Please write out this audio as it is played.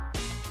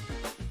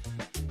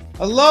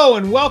Hello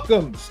and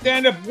welcome,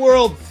 Stand Up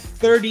World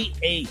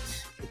 38.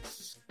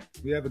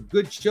 We have a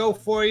good show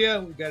for you.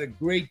 We got a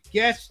great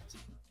guest.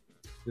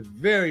 The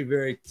very,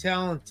 very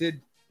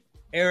talented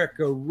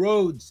Erica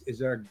Rhodes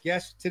is our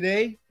guest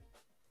today.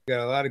 We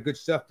got a lot of good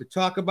stuff to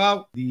talk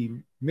about. The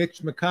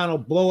Mitch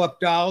McConnell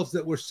blow-up dolls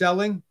that we're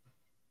selling.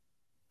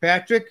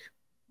 Patrick,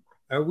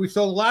 we've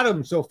sold a lot of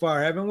them so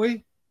far, haven't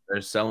we?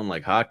 They're selling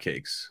like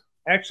hotcakes.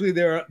 Actually,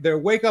 they're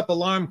wake-up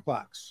alarm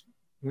clocks.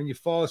 When you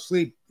fall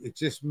asleep, it's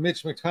just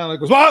Mitch McConnell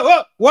goes,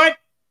 what?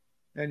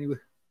 And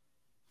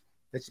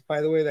that's, by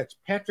the way, that's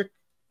Patrick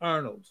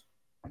Arnold,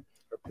 a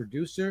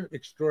producer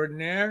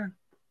extraordinaire.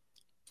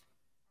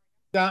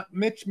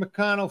 Mitch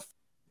McConnell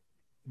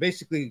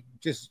basically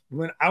just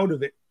went out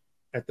of it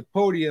at the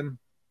podium,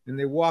 and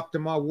they walked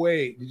him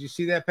away. Did you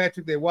see that,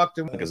 Patrick? They walked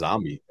him like a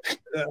zombie,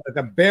 like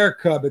a bear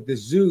cub at the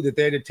zoo that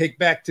they had to take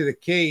back to the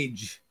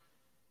cage.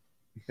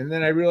 And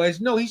then I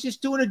realized, no, he's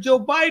just doing a Joe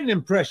Biden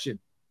impression.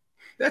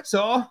 That's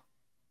all.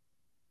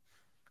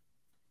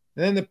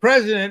 And then the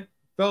president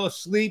fell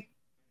asleep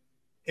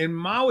in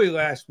Maui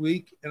last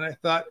week, and I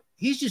thought,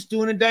 he's just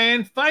doing a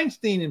Dianne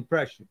Feinstein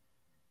impression.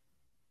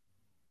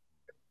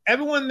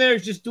 Everyone there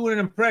is just doing an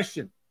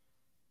impression.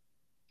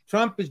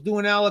 Trump is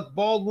doing Alec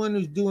Baldwin,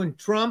 who's doing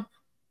Trump.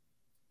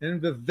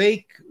 And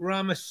Vivek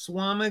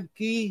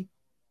Ramaswamy,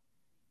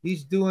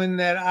 he's doing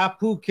that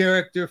Apu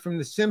character from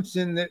The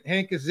Simpsons that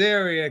Hank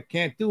Azaria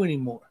can't do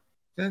anymore.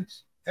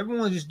 Since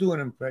everyone's just doing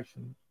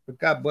impressions. But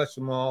God bless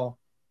them all.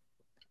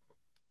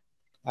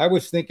 I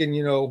was thinking,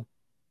 we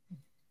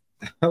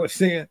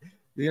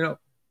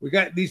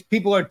got these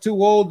people are too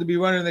old to be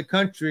running the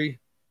country.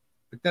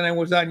 But then I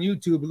was on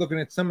YouTube looking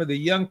at some of the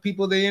young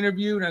people they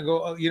interviewed, and I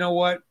go, oh, you know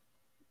what?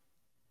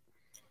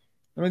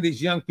 Some of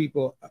these young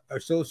people are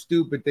so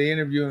stupid. They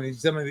interview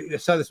them. I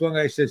saw this one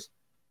guy says,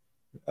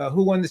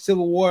 who won the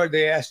Civil War?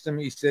 They asked him.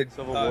 He said,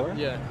 Civil War?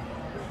 Yeah.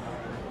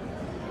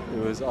 It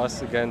was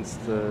us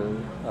against the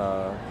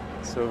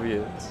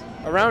Soviets.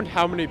 Around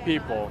how many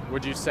people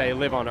would you say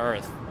live on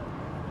Earth?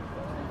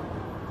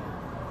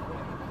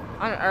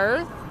 On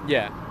Earth?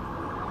 Yeah.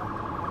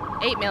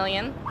 8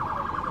 million.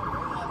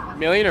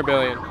 Million or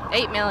billion?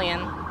 8 million.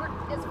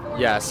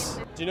 Yes.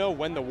 Do you know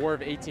when the War of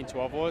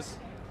 1812 was?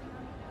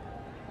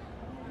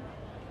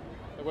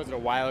 Like, was it a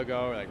while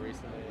ago or like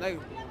recently?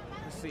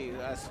 Let's see,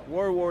 that's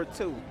World War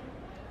II.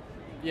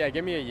 Yeah,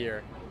 give me a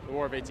year. The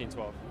War of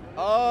 1812.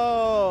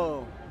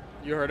 Oh.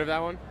 You heard of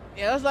that one?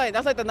 Yeah,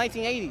 that's like the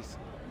 1980s.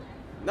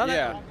 No,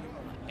 yeah.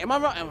 Am I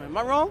wrong? Am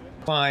I wrong?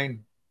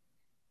 Fine.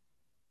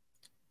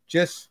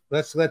 Just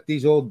let's let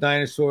these old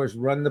dinosaurs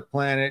run the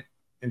planet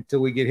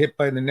until we get hit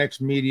by the next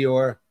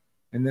meteor,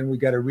 and then we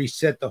got to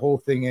reset the whole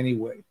thing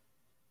anyway.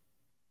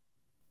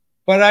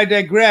 But I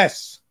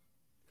digress.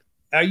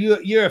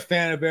 You're a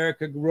fan of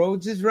Erica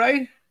Rhodes,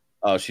 right?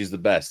 Oh, she's the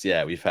best.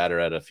 Yeah, we've had her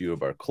at a few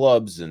of our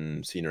clubs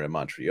and seen her in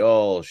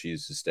Montreal.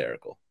 She's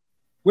hysterical.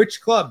 Which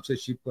clubs has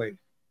she played?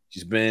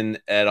 She's been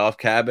at Off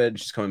Cabbage.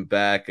 She's coming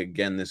back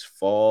again this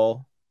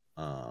fall.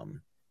 I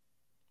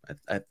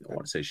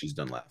want to say she's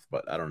done Laugh,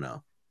 but I don't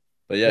know.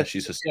 But yeah,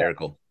 she's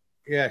hysterical.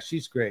 Yeah,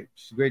 she's great.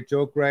 She's a great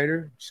joke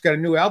writer. She's got a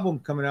new album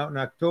coming out in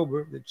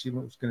October that she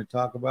was going to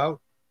talk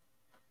about.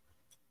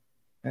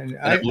 And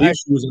I believe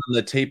she was on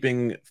the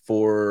taping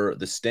for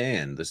The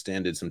Stand. The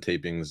Stand did some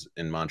tapings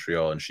in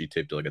Montreal, and she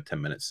taped like a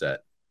 10-minute set.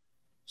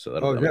 So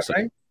that was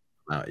right?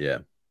 Yeah.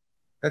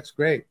 That's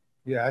great.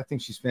 Yeah, I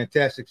think she's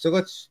fantastic. So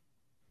let's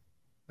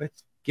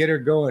get her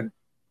going.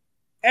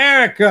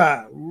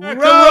 Erica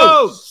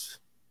Rhodes.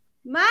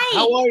 Mike.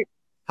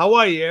 How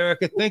are you,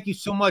 Erica? Thank you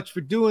so much for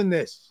doing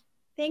this.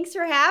 Thanks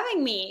for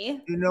having me.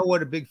 You know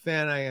what a big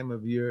fan I am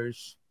of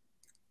yours.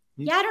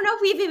 Yeah, I don't know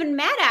if we've even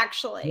met,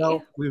 actually.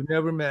 No, we've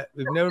never met.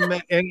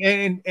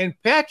 And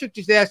Patrick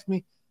just asked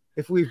me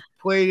if we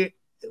play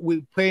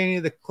any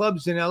of the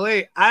clubs in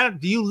LA.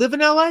 Do you live in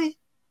LA?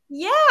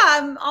 Yeah,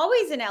 I'm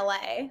always in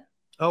LA.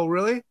 Oh,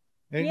 really?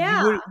 And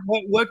yeah.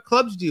 What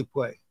clubs do you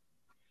play?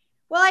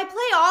 Well, I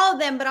play all of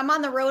them, but I'm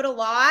on the road a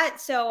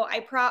lot, so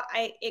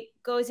it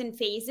goes in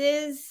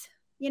phases,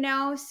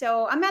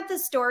 So I'm at the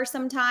store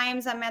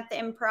sometimes. I'm at the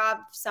Improv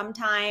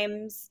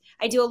sometimes.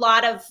 I do a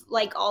lot of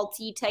like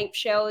alti type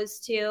shows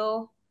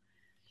too.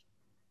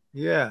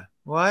 Yeah.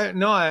 Well, I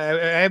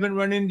haven't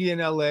run into you in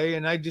LA,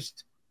 and I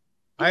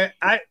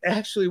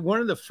actually,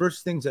 one of the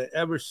first things I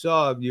ever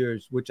saw of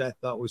yours, which I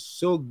thought was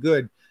so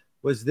good,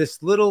 was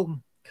this little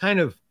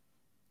kind of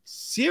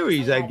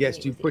series, I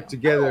guess, you put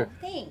together,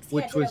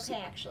 which was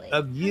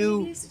of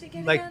you,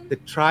 like the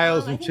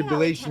trials and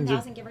tribulations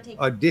of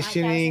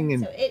auditioning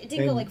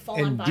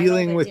and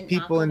dealing with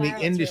people in the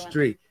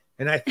industry.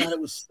 And I thought it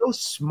was so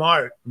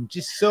smart and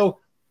just so,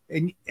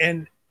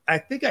 and I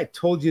think I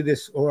told you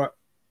this, or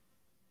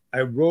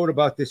I wrote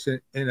about this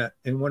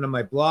in one of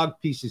my blog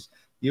pieces.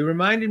 You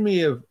reminded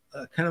me of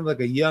kind of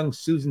like a young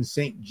Susan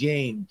St.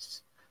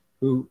 James,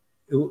 who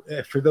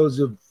for those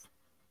of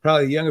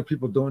probably younger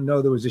people don't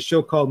know, there was a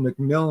show called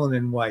McMillan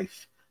and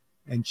Wife,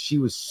 and she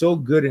was so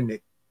good in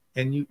it.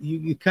 And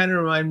you kind of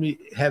remind me,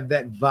 have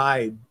that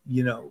vibe,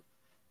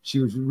 She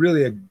was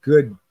really a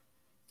good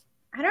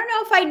I don't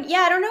know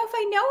if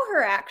I know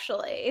her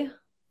actually.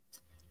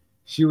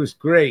 She was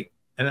great.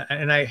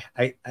 And I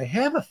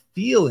have a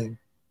feeling,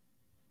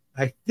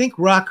 I think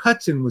Rock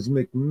Hudson was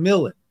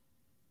McMillan.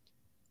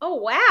 Oh,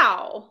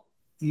 wow.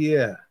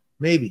 Yeah,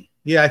 maybe.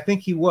 Yeah, I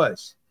think he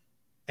was.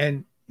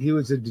 And he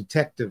was a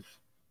detective.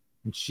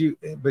 And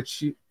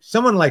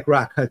someone like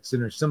Rock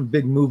Hudson or some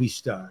big movie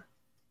star.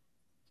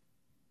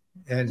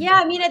 And yeah,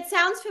 I mean, it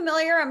sounds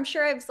familiar. I'm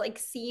sure I've like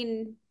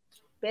seen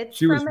bits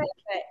from it, but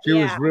she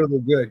was really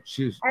good.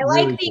 I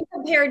like being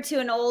compared to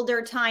an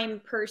older time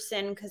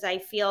person because I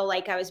feel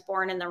like I was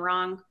born in the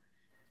wrong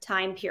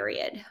time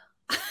period.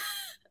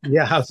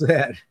 Yeah, how's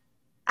that?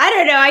 I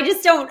don't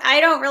know. I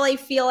don't really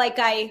feel like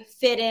I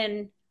fit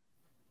in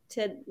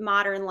to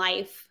modern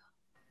life.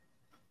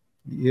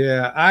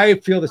 Yeah, I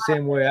feel the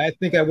same way. I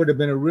think I would have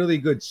been a really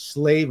good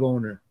slave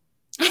owner.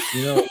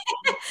 You know,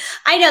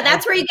 I know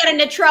that's where you get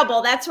into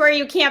trouble. That's where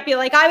you can't be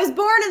like, I was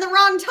born in the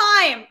wrong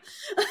time.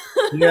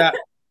 Yeah,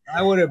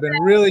 I would have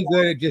been really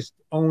good at just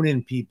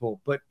owning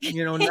people. But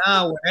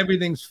now when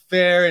everything's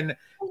fair and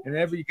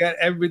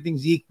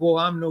everything's equal,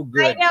 I'm no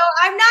good. I know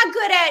I'm not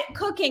good at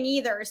cooking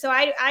either, so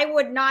I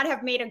would not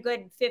have made a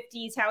good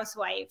 50s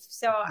housewife.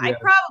 So I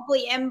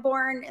probably am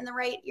born in the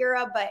right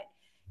era, but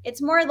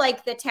it's more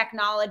like the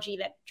technology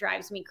that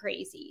drives me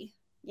crazy.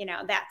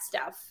 That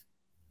stuff.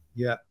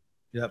 Yeah.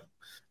 Yep.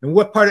 And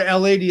what part of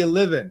LA do you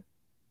live in?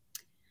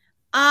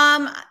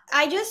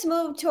 I just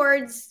moved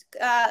towards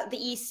the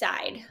east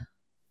side.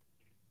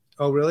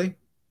 Oh, really?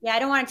 Yeah, I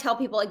don't want to tell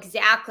people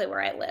exactly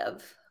where I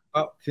live.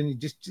 Oh, can you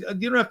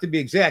don't have to be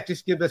exact.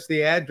 Just give us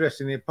the address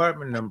and the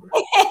apartment number.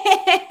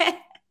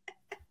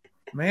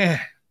 Man,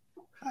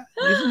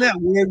 isn't that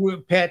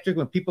weird, Patrick,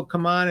 when people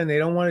come on and they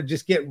don't want to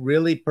just get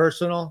really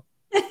personal?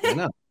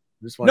 No.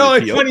 No,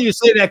 it's funny you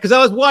say that because I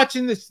was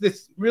watching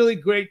this really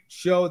great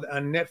show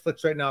on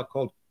Netflix right now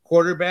called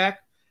Quarterback,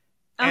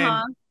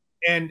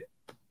 and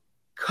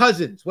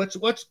Cousins. What's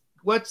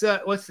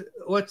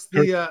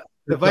the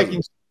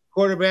Vikings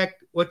quarterback?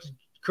 What's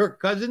Kirk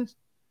Cousins?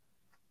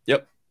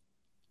 Yep.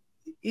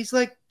 He's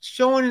like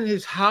showing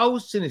his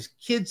house and his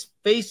kids'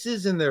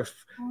 faces and their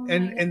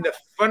and the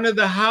front of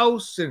the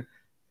house and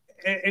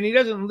he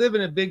doesn't live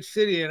in a big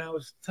city. And I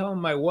was telling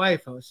my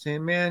wife, I was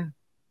saying, man,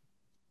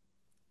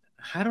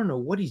 I don't know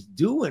what he's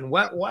doing.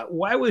 Why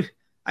would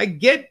I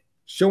get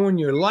showing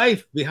your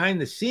life behind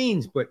the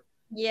scenes, but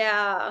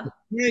yeah,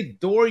 you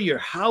adore your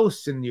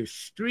house and your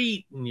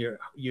street and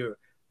your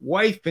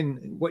wife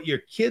and what your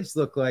kids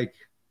look like.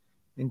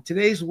 In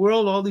today's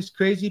world, all these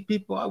crazy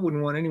people, I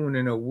wouldn't want anyone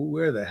to know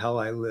where the hell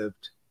I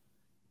lived.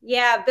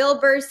 Yeah, Bill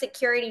Burr's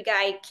security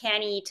guy,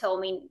 Kenny,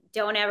 told me,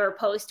 don't ever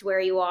post where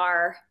you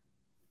are,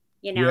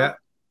 Yeah,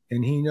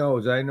 and he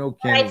knows. I know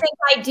Kenny. I think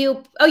I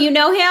do. Oh, you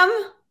know him?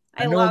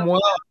 I know him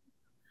well.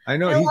 I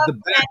know he's the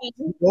best. He's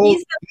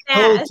the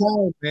best.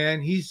 Old time,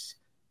 man.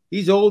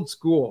 He's old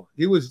school.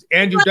 He was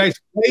Andrew Dice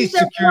Clay's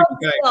security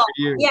guy for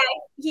years. Yeah,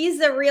 he's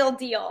the real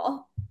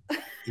deal.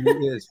 He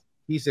is.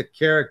 He's a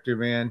character,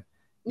 man.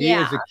 He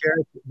is a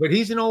character, but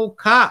he's an old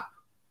cop.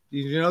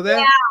 Did you know that?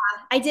 Yeah,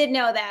 I did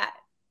know that.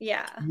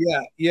 Yeah.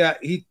 Yeah.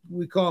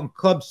 We call him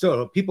Club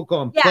Soda. People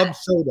call him Club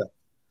Soda.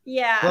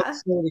 Yeah. Club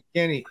Soda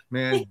Kenny,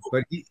 man.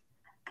 But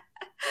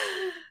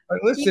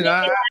listen,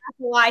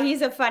 why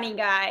he's a funny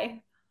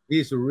guy.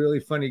 He's a really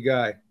funny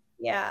guy.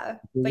 Yeah.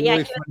 But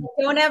yeah,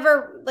 don't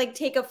ever like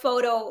take a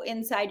photo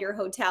inside your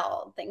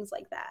hotel, things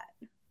like that.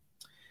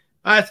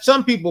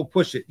 Some people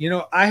push it.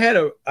 I had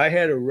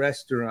a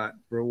restaurant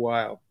for a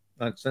while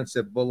on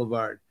Sunset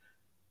Boulevard,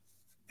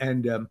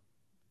 and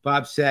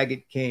Bob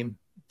Saget came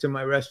to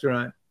my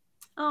restaurant.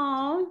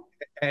 Oh.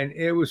 And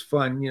it was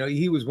fun.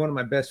 He was one of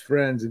my best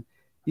friends, and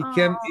he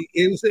came.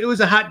 It was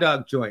a hot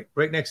dog joint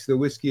right next to the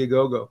Whiskey A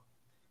Go Go,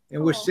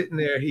 and we're sitting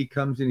there. He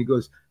comes and he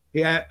goes,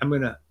 "Yeah, I'm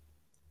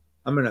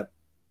gonna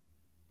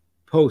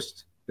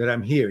post that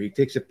I'm here." He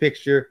takes a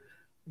picture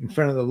in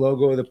front of the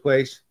logo of the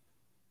place.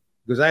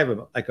 Because I have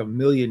like 1.5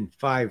 million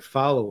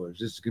followers.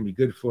 This is gonna be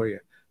good for you.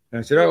 And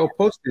I said, "Oh, I'll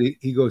post it."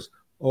 He goes,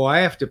 "Oh, I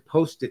have to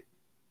post it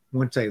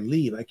once I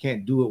leave. I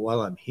can't do it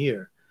while I'm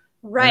here."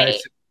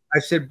 Right. I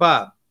said,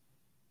 "Bob,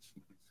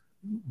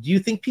 do you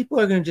think people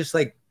are going to just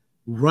like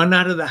run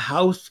out of the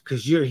house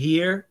because you're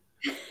here?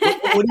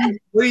 What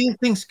do you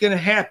think's going to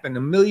happen?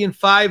 1.5 million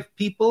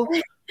people?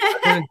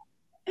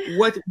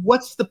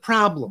 What's the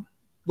problem?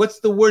 What's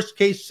the worst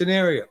case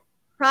scenario?"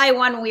 Probably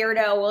one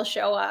weirdo will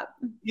show up.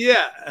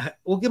 Yeah,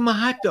 we'll give him a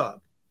hot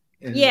dog.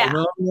 And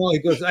no, he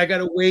goes, "I got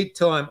to wait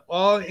till I'm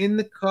all in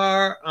the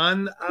car,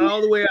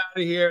 all the way out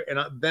of here, and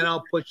then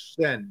I'll push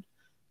send."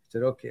 I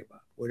said, "Okay,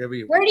 Bob, whatever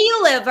you want." Where do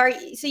you live?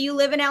 So you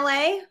live in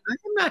LA?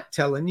 I'm not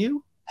telling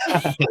you.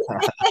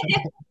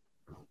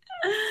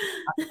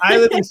 I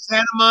live in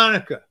Santa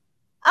Monica.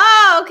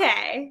 Oh,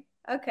 okay.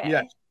 Okay.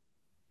 Yeah.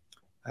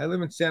 I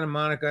live in Santa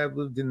Monica. I've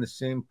lived in the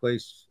same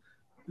place,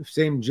 the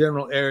same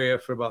general area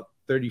for about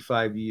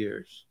 35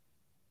 years.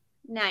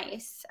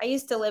 Nice. I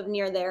used to live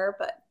near there,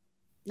 but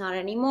not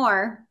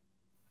anymore.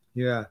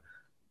 Yeah.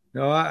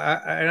 No,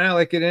 and I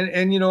like it.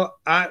 And you know,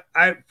 I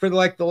for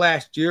like the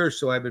last year or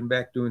so, I've been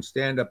back doing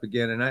stand up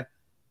again, and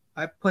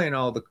I play in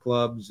all the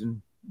clubs,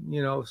 and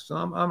you know, so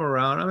I'm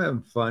around. I'm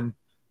having fun.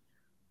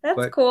 That's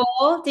But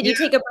cool. Did yeah, you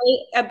take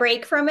a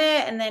break from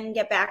it and then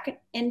get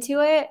back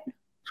into it?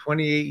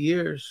 28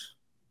 years.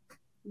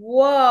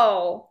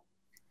 Whoa.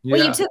 Wait,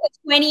 you Yeah, took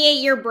a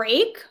 28-year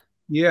break?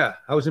 yeah.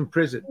 I was in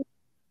prison.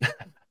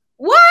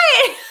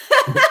 What?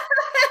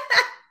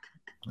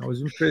 I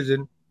was in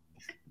prison,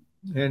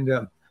 and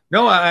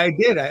no, I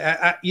did.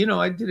 You know,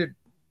 I did it.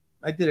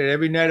 I did it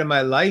every night of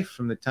my life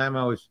from the time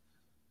I was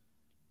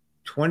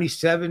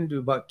 27 to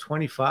about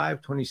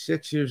 25,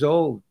 26 years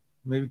old,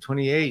 maybe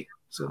 28,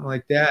 something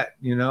like that.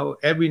 You know,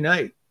 every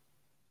night.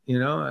 You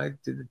know, I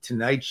did the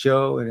Tonight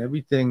Show and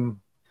everything.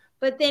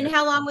 But then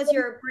how long was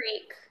your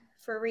break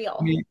for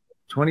real?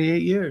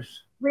 28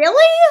 years.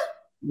 Really?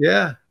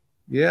 Yeah,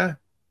 yeah.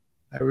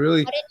 I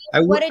really,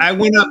 what did I you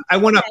went up. do? I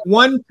went up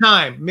one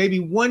time, maybe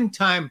one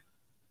time.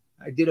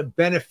 I did a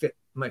benefit.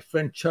 My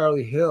friend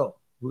Charlie Hill.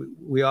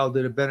 We all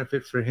did a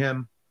benefit for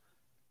him,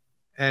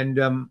 and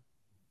and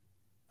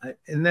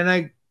then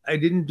I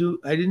didn't do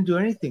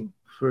anything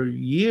for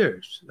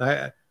years.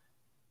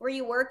 Were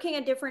you working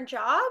a different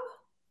job?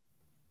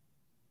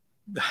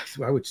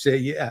 I would say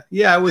yeah.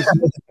 I was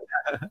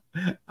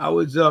I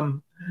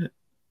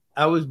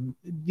was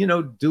you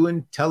know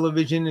doing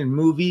television and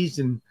movies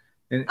and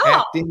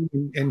acting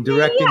and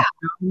directing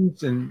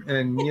films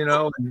and you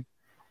know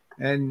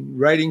and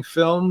writing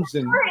films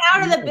and You were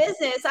out of the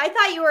business. I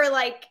thought you were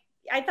like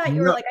I took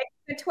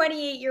a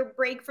 28-year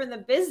break from the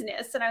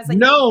business, and I was like,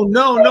 no.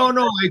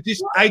 I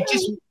just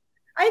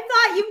I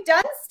thought you've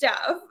done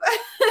stuff.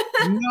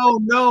 no.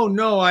 No.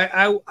 No.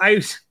 I I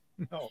was just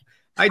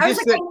like, I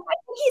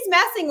think he's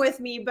messing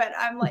with me, but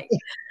I'm like,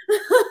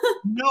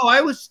 no.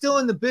 I was still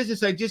in the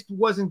business. I just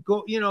wasn't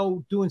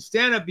doing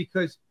stand up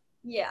because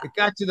yeah. it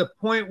got to the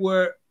point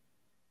where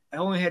I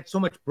only had so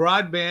much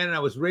broadband, and I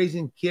was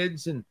raising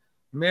kids and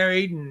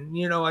married, and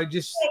you know,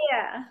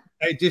 Yeah.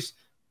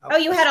 Oh,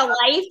 you had a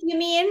life, you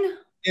mean?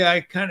 Yeah,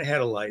 I kind of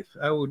had a life.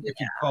 I would, if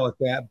you call it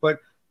that. But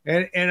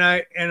and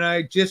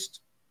I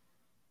just,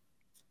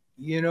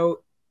 you know,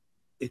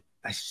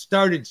 I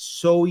started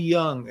so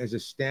young as a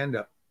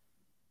stand-up.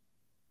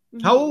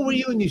 Mm-hmm. How old were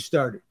you when you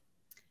started?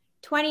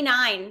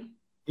 29.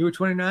 You were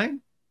 29?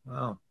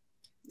 Wow.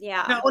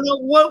 Yeah. Now,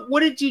 what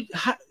did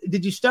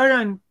you start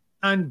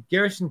on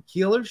Garrison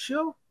Keillor's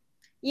show?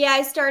 Yeah,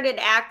 I started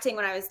acting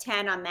when I was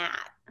 10 on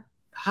that.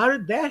 How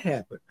did that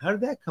happen? How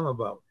did that come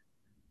about?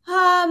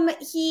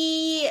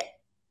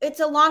 It's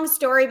a long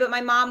story, but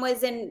my mom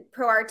was in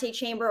Pro Arte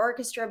Chamber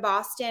Orchestra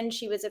Boston.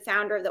 She was a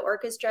founder of the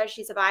orchestra.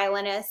 She's a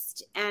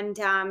violinist, and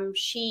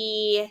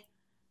she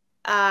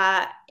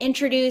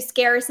introduced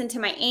Garrison to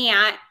my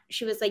aunt.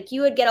 She was like,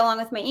 you would get along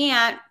with my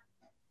aunt.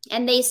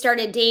 And they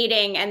started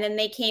dating, and then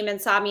they came and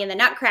saw me in the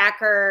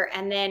Nutcracker,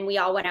 and then we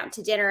all went out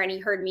to dinner, and he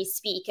heard me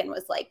speak and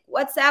was like,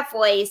 what's that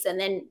voice? And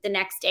then the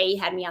next day he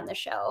had me on the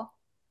show.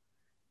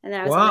 And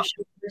then I was on the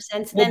show ever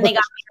since. Then they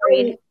got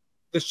married.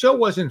 The show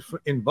wasn't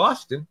in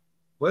Boston.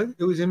 What?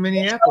 It was in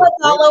Minneapolis. The show was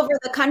all over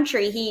the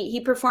country. He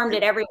performed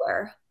it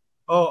everywhere.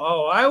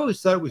 Oh, I always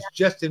thought it was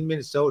just in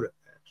Minnesota.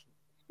 Actually.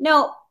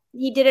 No,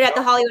 he did it at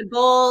the Hollywood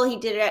Bowl. He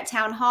did it at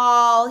Town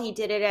Hall. He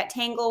did it at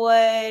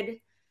Tanglewood.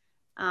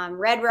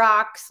 Red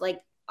Rocks,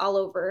 like all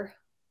over.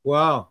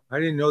 Wow, I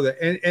didn't know that.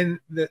 And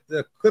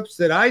the clips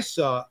that I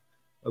saw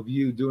of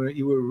you doing it,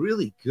 you were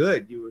really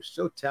good. You were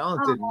so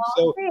talented, and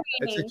so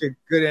had such a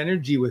good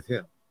energy with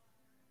him.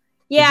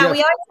 Yeah,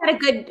 we always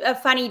had a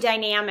funny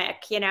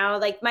dynamic, you know.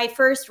 Like my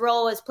first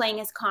role was playing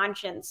his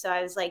conscience, so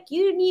I was like,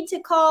 "You need to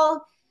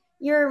call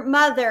your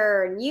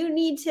mother, and you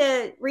need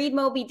to read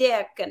Moby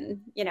Dick," and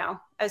you know,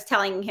 I was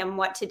telling him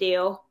what to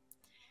do.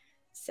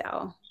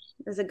 So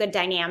it was a good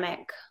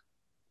dynamic.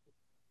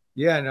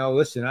 Yeah, no,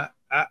 listen,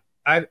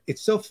 I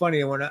it's so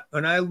funny when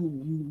I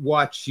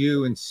watch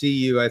you and see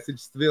you, I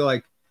just feel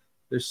like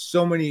there's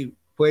so many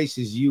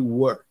places you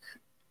work,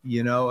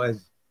 you know,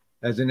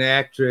 as an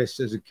actress,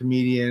 as a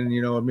comedian,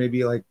 you know, or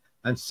maybe like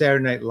on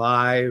Saturday Night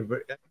Live.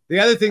 The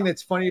other thing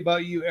that's funny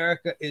about you,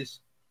 Erica, is,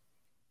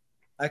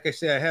 like I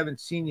said, I haven't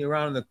seen you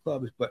around the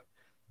clubs, but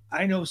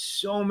I know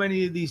so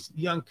many of these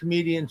young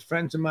comedians,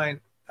 friends of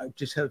mine,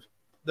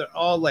 they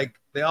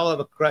all have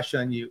a crush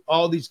on you.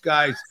 All these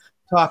guys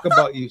talk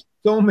about you.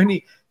 So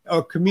many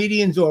or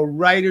comedians or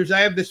writers.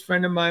 I have this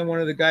friend of mine, one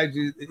of the guys,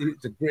 he's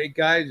a great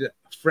guy, he's a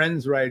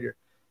Friends writer.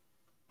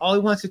 All he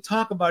wants to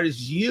talk about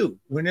is you.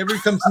 Whenever he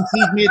comes and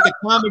sees me at the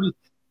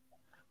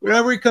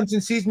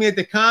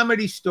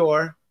comedy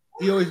store,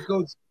 he always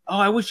goes, "Oh,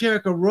 I wish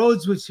Erica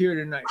Rhodes was here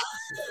tonight."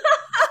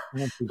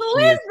 Who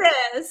is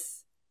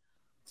this?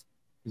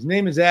 His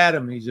name is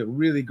Adam. He's a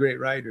really great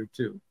writer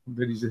too.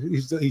 But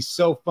he's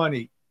so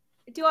funny.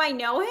 Do I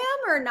know him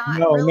or not?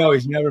 No, really? no,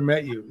 he's never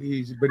met you.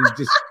 He's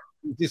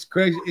just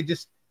crazy.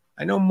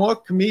 I know more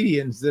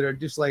comedians that are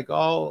just like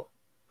all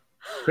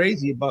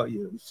crazy about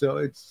you. So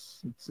I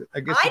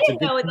guess I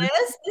didn't know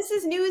this. This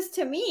is news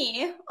to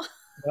me.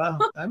 Well,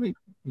 I mean,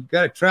 you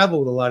got to travel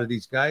with a lot of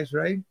these guys,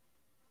 right?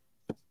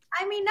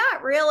 I mean,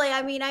 not really.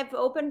 I mean, I've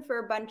opened for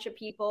a bunch of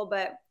people,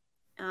 but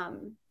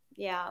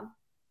yeah.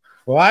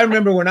 Well, I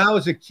remember when I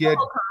was a kid.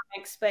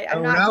 Comics, but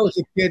I'm When not. I was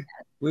a kid,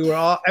 we were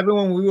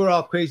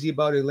all crazy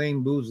about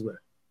Elaine Boozler.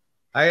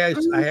 I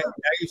used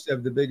to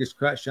have the biggest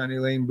crush on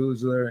Elaine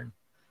Boozler,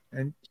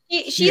 and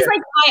she's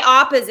like my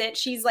opposite.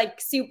 She's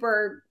like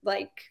super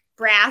like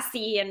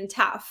brassy and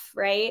tough,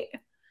 right?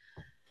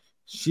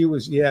 She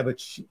was, yeah, but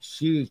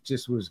she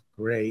just was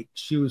great.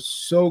 She was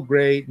so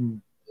great,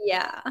 and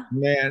yeah,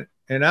 man,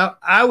 and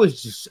I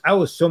was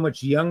so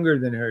much younger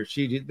than her.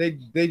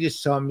 They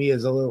just saw me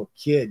as a little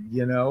kid,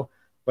 you know.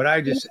 But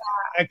I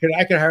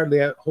could hardly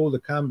hold a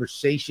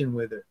conversation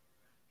with her.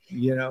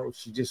 You know,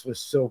 she just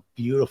was so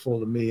beautiful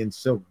to me and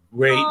so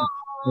great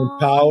and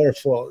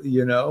powerful,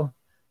 you know.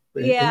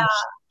 Yeah.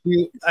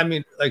 I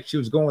mean, like she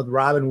was going with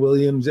Robin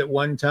Williams at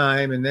one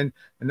time, and then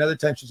another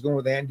time she was going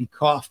with Andy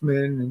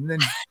Kaufman, and then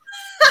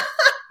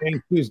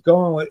and she was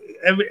going with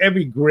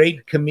every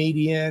great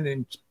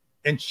comedian,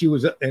 and she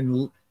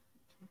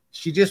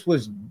just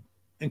was,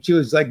 and she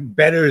was like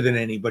better than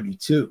anybody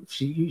too.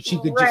 She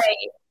could just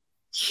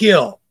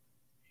kill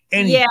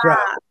any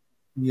crowd,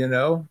 you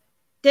know.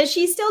 Does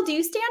she still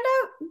do stand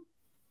up?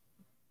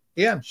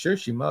 Yeah, I'm sure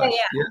she must.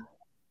 Yeah.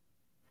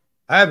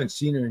 I haven't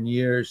seen her in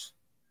years.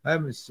 I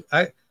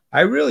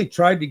really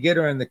tried to get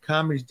her in the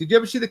comedy. Did you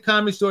ever see the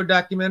Comedy Store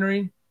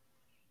documentary?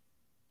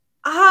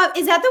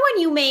 Is that the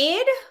one you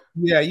made?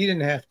 Yeah, you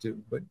didn't have to,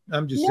 but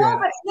I'm just saying.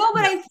 But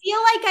I feel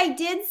like I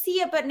did see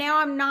it, but now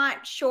I'm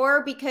not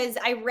sure because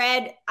I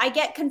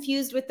get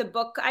confused with the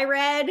book I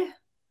read.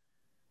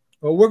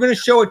 Well, we're going to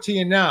show it to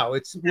you now.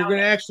 We're going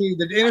to actually,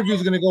 the interview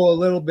is going to go a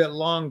little bit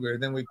longer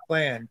than we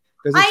planned.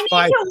 I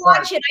need to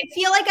watch it. I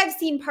feel like I've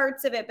seen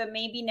parts of it, but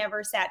maybe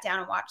never sat down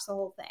and watched the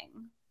whole thing.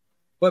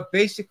 But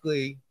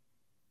basically,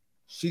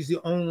 she's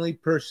the only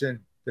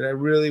person that I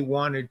really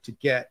wanted to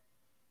get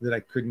that I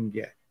couldn't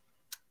get.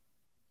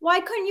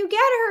 Why couldn't you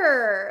get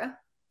her?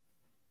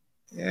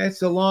 Yeah,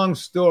 it's a long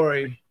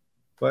story,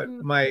 but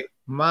my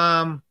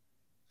mom,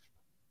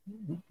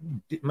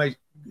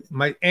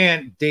 my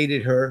aunt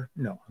dated her.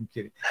 No, I'm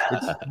kidding.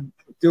 It's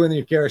doing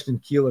the Garrison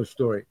Keillor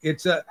story.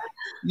 It's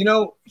you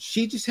know,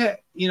 she just had,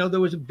 you know,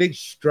 there was a big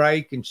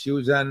strike and she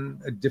was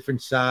on a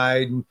different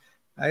side. And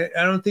I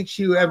don't think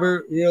she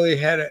ever really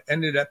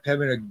ended up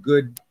having a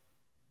good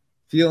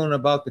feeling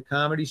about the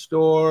Comedy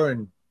Store.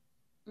 And,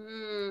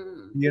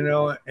 you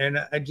know, and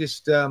I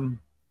just,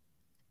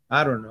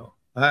 I don't know.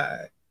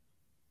 I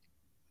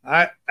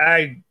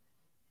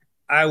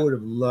would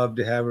have loved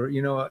to have her.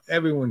 You know,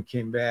 everyone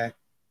came back.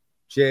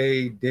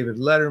 Jay, David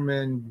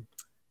Letterman,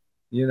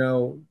 you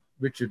know,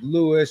 Richard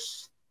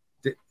Lewis,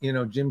 you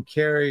know, Jim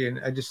Carrey, and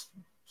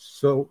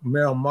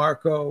Meryl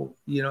Marco,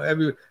 you know, I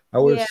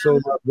would have so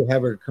loved to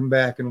have her come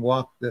back and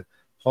walk the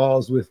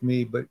halls with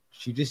me, but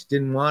she just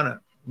didn't want to,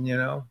 you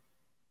know.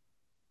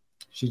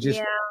 She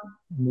just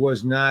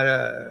was not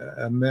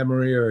a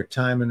memory or a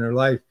time in her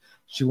life.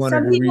 She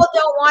wanted Some people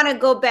don't want to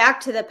go back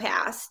to the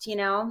past, you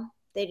know.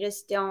 They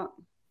just don't.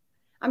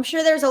 I'm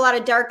sure there's a lot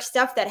of dark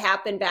stuff that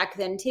happened back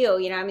then too.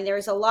 You know, I mean, there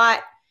was a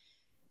lot.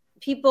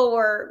 People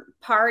were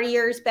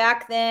partiers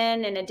back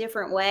then in a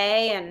different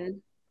way,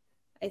 and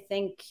I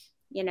think,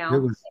 you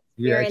know,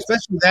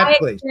 especially that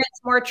place.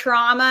 More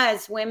trauma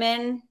as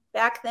women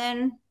back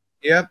then.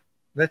 Yep,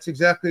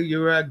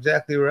 you're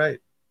exactly right.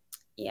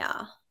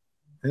 Yeah,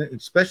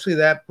 especially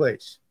that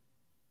place.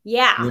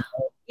 Yeah. You know?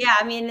 Yeah,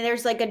 I mean,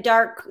 there's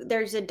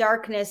a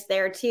darkness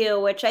there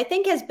too, which I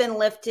think has been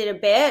lifted a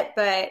bit,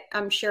 but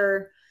I'm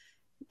sure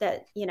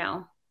that, you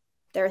know,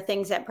 there are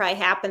things that probably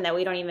happen that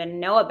we don't even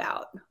know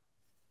about.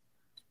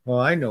 Well,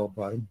 I know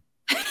about them.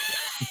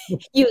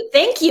 You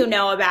think you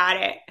know about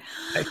it.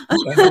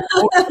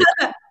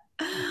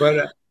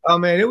 But oh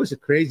man, it was a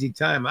crazy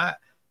time.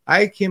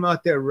 I came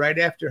out there right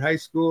after high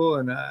school,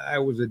 and I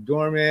was a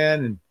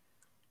doorman, and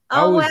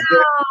I was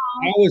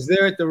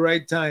there at the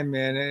right time,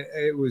 man.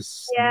 It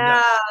was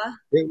nuts.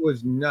 It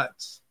was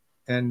nuts.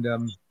 And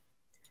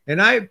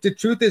the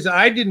truth is,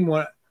 I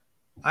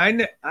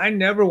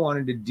never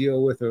wanted to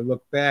deal with or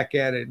look back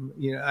at it.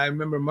 You know, I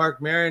remember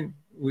Mark Maron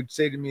would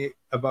say to me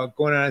about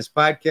going on his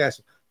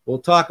podcast, we'll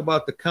talk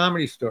about the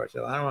Comedy Store. I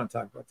said, I don't want to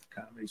talk about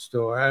the Comedy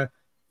Store.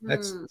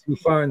 That's too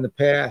far in the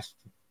past.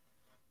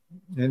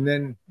 And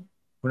then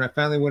when I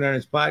finally went on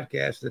his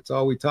podcast, that's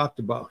all we talked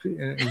about.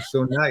 And it was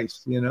so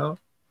nice, you know?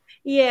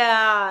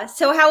 Yeah.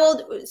 So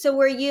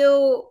were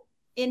you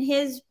in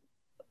his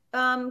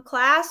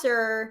class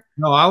or?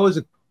 No, I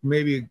was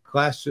maybe a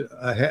class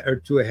ahead or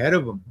two ahead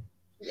of him.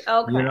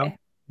 Okay. You know?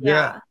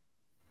 Yeah.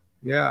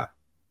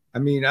 I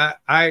mean,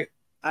 I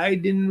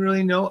didn't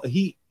really know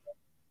I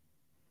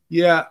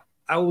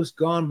was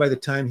gone by the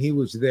time he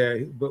was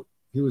there, but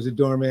he was a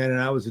doorman and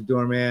I was a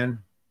doorman,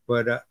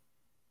 but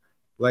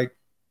like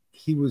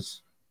he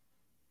was,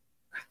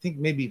 I think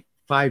maybe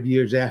 5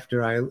 years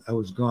after I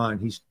was gone,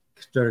 he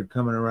started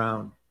coming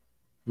around,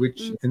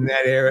 which in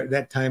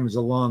that time is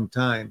a long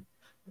time,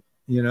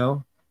 you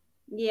know?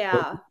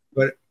 Yeah.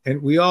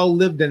 And we all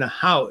lived in a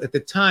house. At the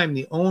time,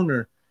 the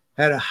owner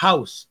had a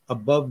house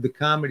above the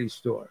Comedy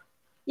Store.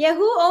 Yeah,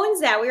 who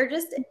owns that? We were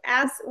just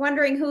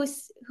wondering who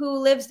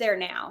lives there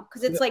now,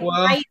 because it's like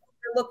right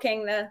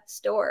overlooking the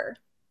store.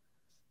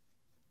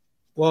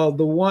 Well,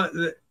 there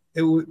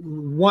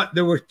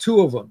were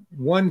two of them.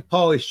 One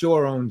Pauly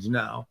Shore owns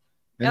now,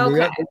 and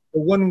the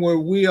one where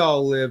we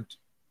all lived,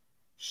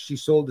 she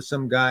sold to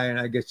some guy, and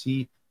I guess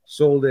he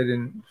sold it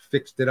and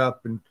fixed it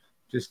up, and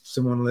just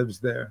someone lives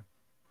there.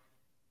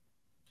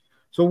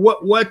 So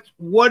what's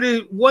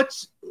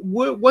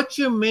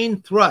your main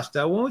thrust?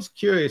 I'm always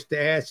curious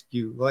to ask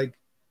you, like,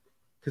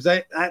 because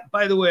I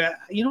by the way,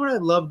 you know what I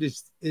loved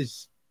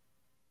is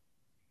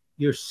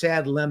your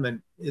Sad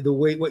Lemon, the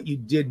way what you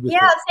did with it.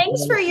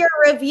 Thanks for your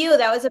review.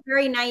 That was a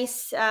very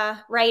nice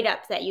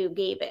write-up that you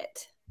gave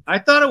it. I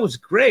thought it was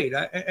great.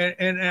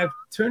 And I've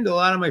turned a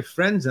lot of my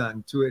friends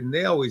on to it, and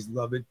they always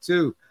love it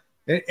too.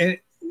 And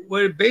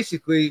what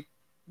basically,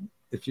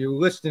 if you're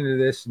listening to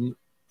this and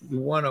you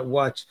want to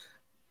watch,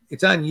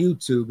 it's on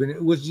YouTube, and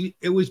it was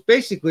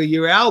basically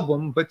your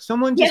album, but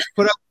someone just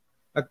put up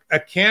a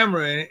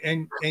camera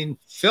and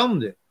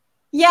filmed it.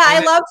 Yeah, I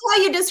loved how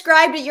you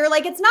described it. You're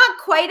like, it's not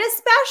quite as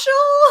special.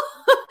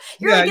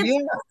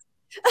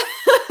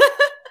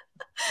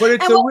 But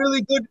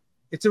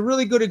it's a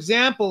really good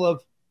example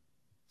of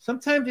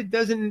sometimes you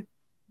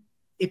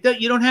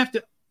don't have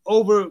to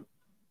overthink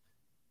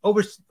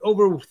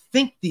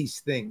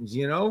these things,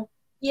 you know?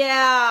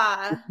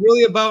 Yeah. It's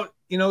really about,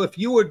 you know, if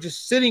you were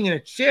just sitting in a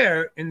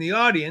chair in the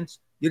audience,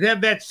 you'd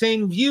have that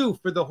same view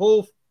for the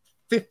whole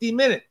 50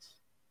 minutes.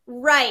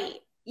 Right.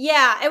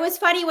 Yeah. It was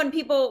funny when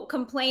people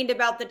complained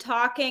about the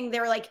talking. They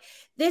were like,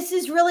 this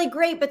is really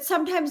great, but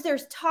sometimes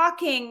there's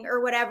talking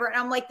or whatever. And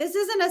I'm like, this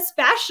isn't a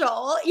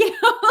special, you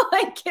know,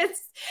 like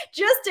it's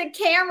just a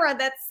camera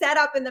that's set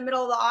up in the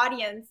middle of the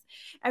audience.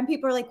 And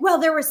people are like, well,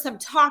 there was some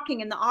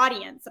talking in the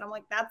audience. And I'm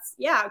like,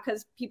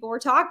 because people were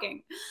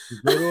talking. You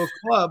go to a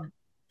club,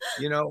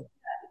 you know,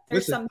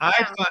 listen,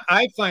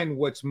 I find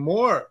what's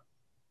more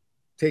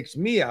takes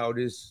me out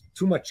is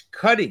too much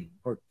cutting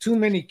or too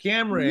many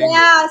camera angles.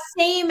 Yeah,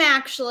 same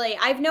actually.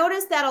 I've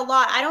noticed that a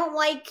lot. I don't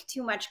like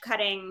too much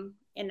cutting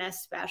in a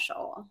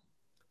special.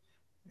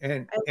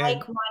 And I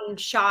like one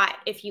shot.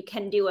 If you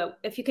can do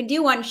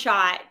one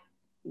shot,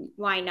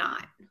 why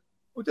not?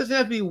 Well, it doesn't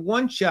have to be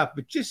one shot,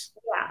 but just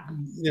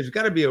there's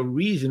got to be a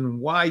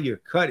reason why you're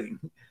cutting.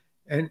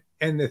 And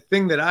the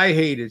thing that I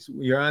hate is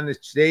you're on the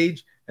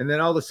stage and then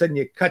all of a sudden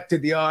you cut to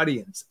the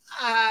audience.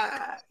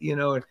 You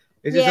know,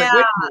 it's just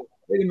like,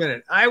 wait a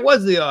minute, I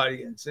was the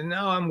audience, and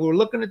now we're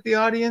looking at the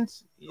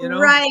audience, you know?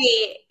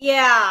 Right.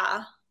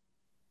 Yeah.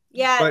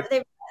 Yeah.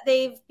 But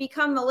they've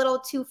become a little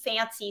too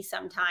fancy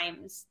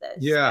sometimes.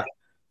 Yeah.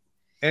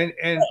 And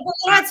you know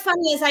what's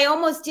funny is I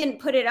almost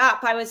didn't put it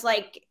up. I was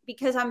like,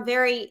 because I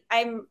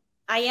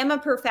am a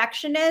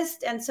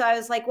perfectionist. And so I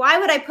was like, why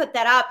would I put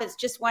that up? It's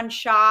just one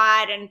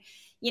shot. And,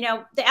 you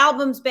know, the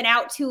album's been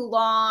out too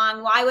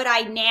long. Why would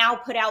I now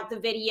put out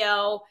the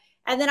video?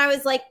 And then I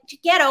was like,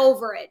 get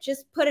over it.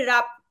 Just put it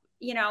up.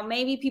 You know,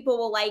 maybe people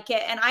will like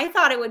it. And I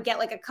thought it would get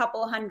like a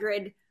couple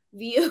hundred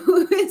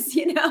views,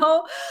 you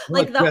know,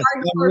 like the hardcore.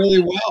 It's done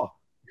really well.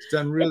 It's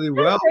done really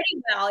well. Pretty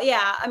well.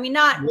 Yeah. I mean,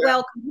 not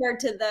well compared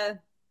to the,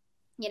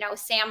 you know,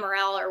 Sam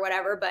Morril or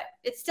whatever, but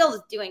it's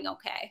still doing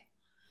okay.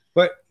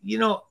 But, you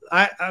know,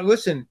 I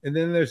listen, and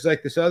then there's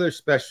like this other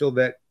special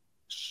that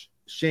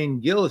Shane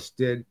Gillis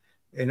did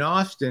in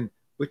Austin,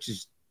 which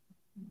is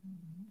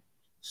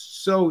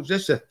so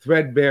just a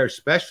threadbare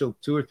special,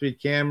 2 or 3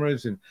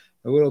 cameras and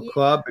a little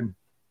club,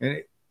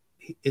 and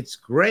it's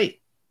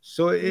great.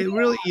 So it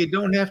really, you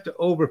don't have to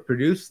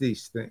overproduce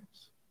these things.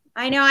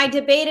 I know. I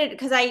debated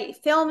because I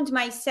filmed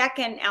my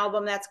second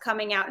album that's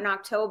coming out in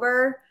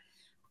October,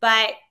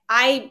 but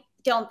I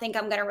don't think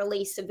I'm going to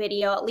release a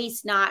video, at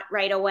least not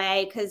right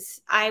away, because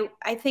I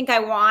think I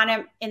want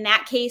to, in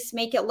that case,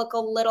 make it look a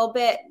little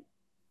bit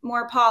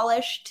more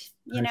polished,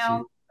 you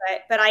know,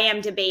 but I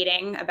am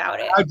debating about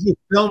it. How'd you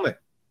film it?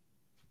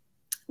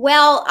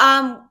 Well,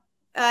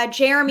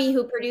 Jeremy,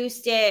 who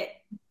produced it,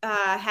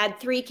 had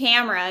 3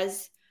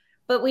 cameras,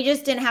 but we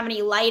just didn't have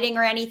any lighting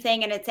or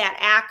anything. And it's at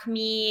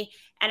Acme,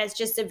 and it's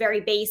just a very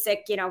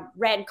basic, you know,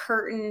 red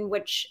curtain,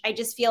 which I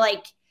just feel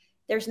like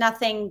there's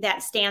nothing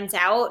that stands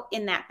out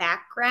in that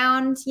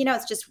background. You know,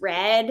 it's just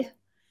red,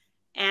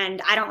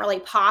 and I don't really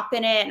pop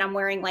in it. And I'm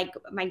wearing like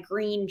my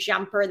green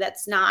jumper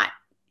that's not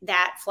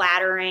that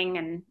flattering.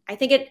 And I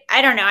think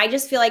I don't know. I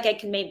just feel like I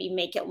can maybe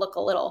make it look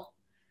a little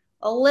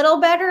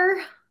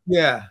better.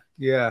 Yeah.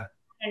 Yeah.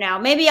 I don't know.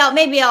 Maybe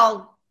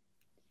I'll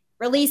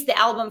release the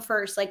album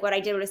first, like what I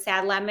did with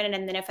Sad Lemon.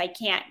 And then if I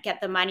can't get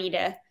the money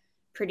to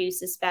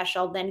produce a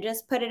special, then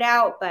just put it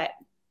out. But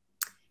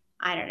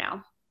I don't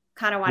know.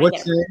 Kind of want to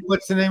get it.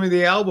 What's the name of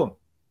the album?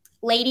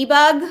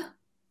 Ladybug.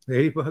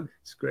 Ladybug.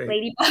 It's great.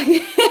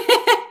 Ladybug.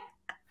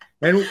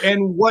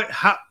 and what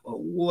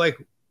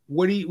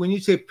do you, when you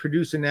say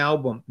produce an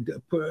album,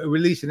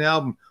 release an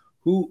album,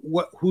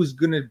 who's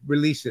going to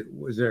release it?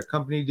 Was there a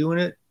company doing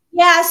it?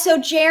 Yeah, so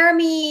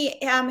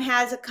Jeremy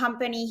has a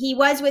company. He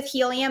was with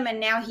Helium, and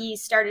now he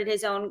started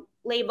his own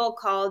label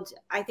called,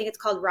 I think it's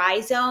called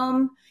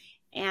Rhizome.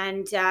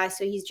 And so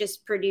he's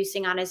just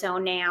producing on his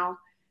own now.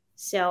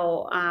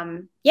 So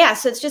yeah,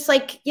 so it's just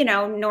like, you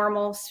know,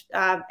 normal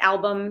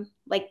album,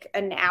 like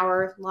an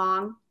hour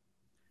long.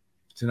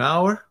 It's an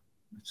hour.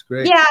 It's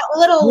great. Yeah, a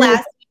little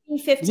less,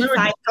 55. We were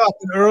just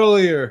talking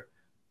earlier,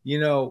 you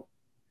know,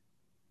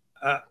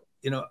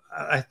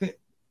 I think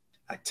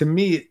to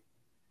me,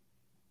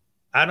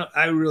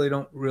 I really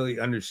don't really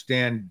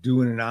understand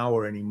doing an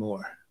hour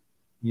anymore.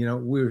 You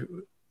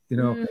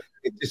know,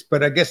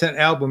 but I guess an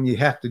album, you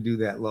have to do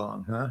that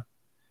long, huh?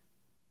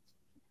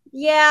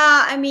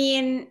 Yeah, I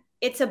mean,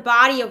 it's a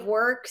body of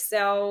work,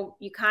 so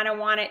you kind of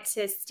want it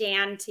to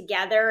stand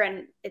together,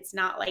 and it's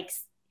not like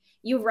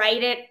you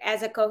write it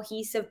as a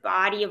cohesive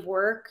body of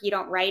work. You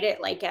don't write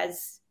it like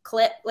as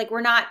clip. Like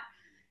we're not,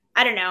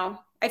 I don't know.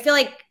 I feel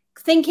like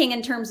thinking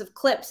in terms of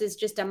clips is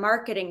just a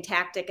marketing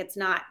tactic. It's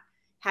not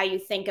how you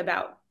think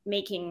about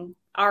making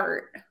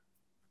art.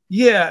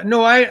 Yeah,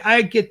 no,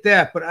 I get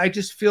that, but I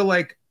just feel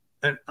like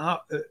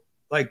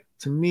like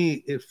to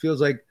me, it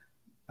feels like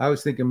I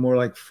was thinking more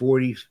like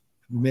 40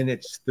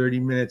 minutes, 30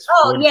 minutes.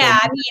 Oh yeah,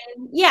 I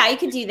mean, yeah, you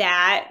could do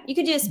that. You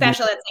could do a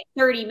special that's like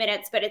 30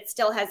 minutes, but it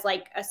still has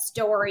like a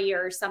story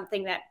or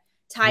something that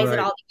ties it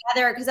all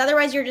together. Because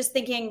otherwise, you're just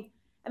thinking.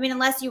 I mean,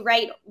 unless you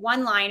write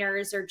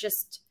one-liners or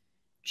just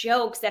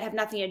jokes that have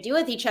nothing to do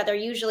with each other,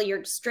 usually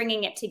you're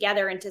stringing it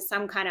together into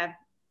some kind of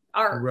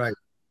art. Right.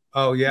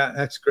 Oh yeah,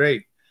 that's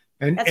great.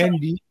 And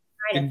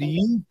do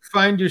you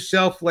find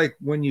yourself like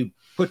when you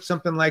put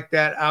something like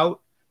that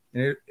out,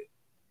 and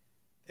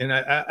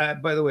I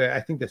by the way, I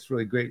think that's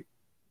really great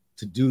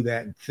to do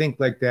that and think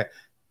like that.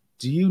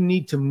 Do you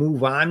need to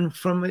move on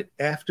from it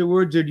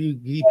afterwards, or do you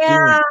keep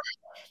doing it?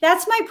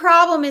 That's my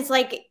problem is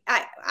like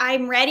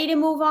I'm ready to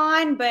move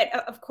on, but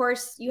of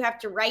course you have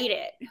to write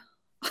it.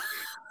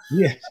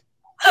 Yes.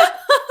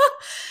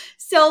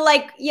 So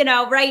like, you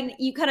know, right,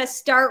 you kind of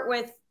start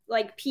with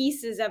like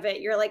pieces of it.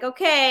 You're like,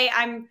 okay,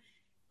 I'm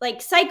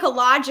like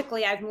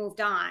psychologically I've moved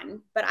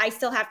on, but I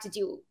still have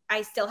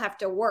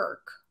to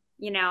work,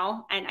 you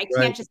know, and I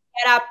can't just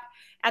get up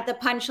at the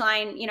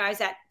Punchline. You know, I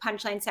was at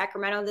Punchline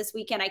Sacramento this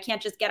weekend. I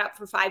can't just get up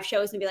for 5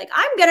 shows and be like,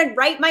 I'm going to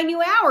write my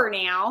new hour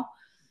now.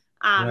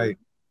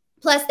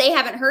 Plus they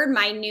haven't heard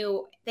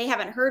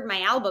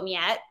my album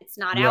yet. It's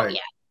not out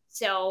yet.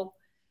 So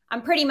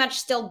I'm pretty much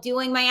still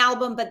doing my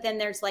album, but then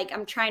there's like,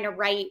 I'm trying to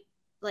write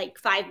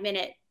like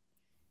 5-minute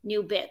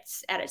new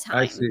bits at a time.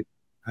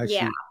 I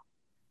see.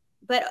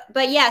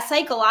 But yeah,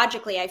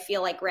 psychologically, I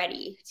feel like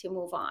ready to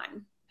move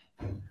on.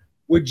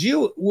 Did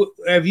you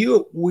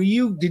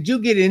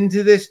get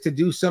into this to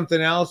do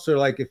something else? Or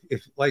like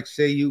if like,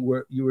 say you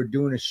were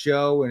doing a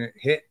show and it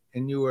hit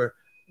and you were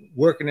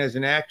working as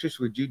an actress,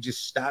 would you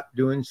just stop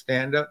doing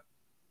stand-up?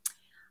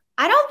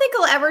 I don't think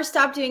I'll ever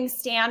stop doing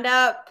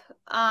stand-up.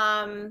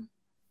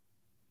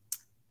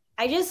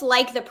 I just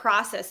like the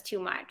process too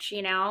much,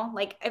 you know,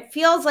 like it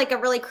feels like a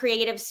really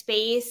creative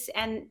space,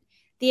 and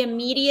the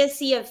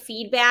immediacy of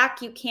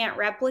feedback you can't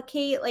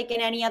replicate like in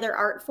any other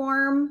art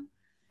form.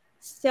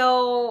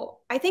 So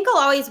I think I'll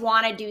always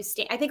want to do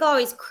I think I'll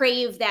always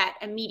crave that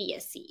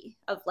immediacy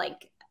of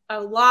like a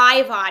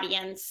live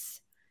audience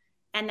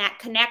and that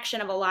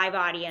connection of a live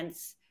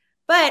audience.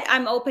 But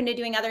I'm open to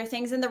doing other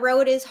things, and the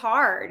road is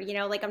hard, you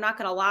know, like I'm not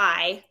going to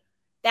lie.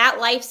 That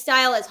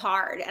lifestyle is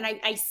hard. And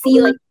I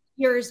see like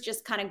years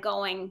just kind of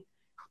going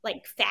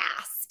like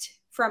fast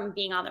from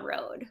being on the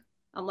road.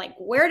 I'm like,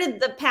 where did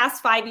the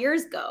past 5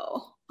 years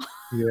go?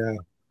 Yeah,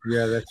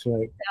 that's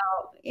right.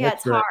 So yeah,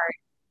 it's hard.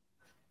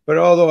 But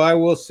although I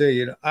will say,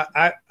 you know,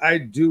 I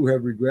do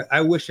have regret.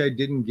 I wish I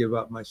didn't give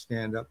up my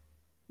stand-up.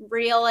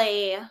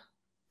 Really?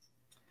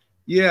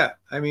 Yeah,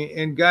 I mean,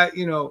 and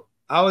you know,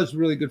 I was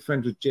really good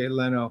friends with Jay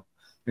Leno,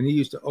 and he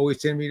used to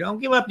always say to me, "Don't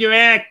give up your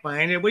act,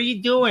 Binder. What are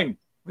you doing?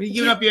 What are you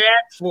giving up your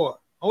act for?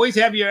 Always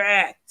have your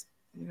act."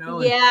 You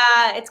know?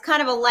 Yeah, it's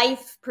kind of a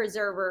life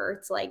preserver.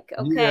 It's like,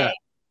 okay,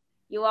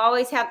 you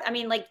always have. I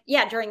mean, like,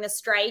 yeah, during the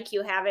strike,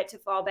 you have it to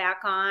fall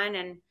back on,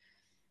 and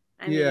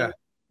I mean, you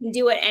can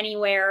do it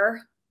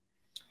anywhere.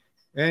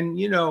 And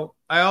you know,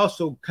 I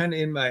also kind of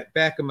in my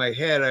back of my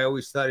head, I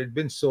always thought it'd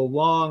been so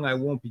long, I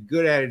won't be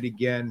good at it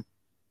again.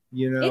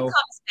 You know, it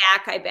comes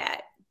back. I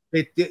bet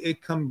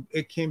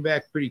it came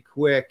back pretty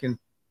quick,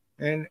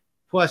 and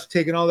plus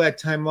taking all that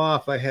time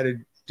off, I had a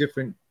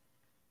different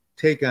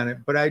take on it.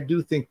 But I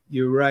do think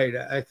you're right.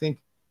 I think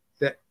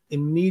that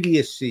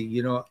immediacy,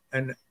 you know,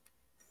 and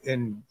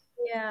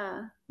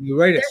yeah, you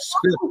write a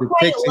script, it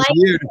takes a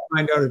year to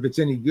find out if it's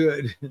any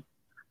good.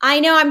 I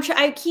know.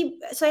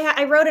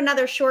 I wrote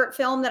another short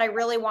film that I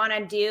really want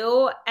to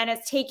do, and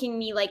it's taking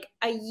me like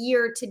a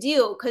year to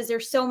do because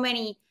there's so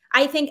many.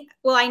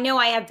 I know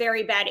I have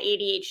very bad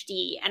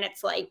ADHD, and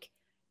it's like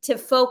to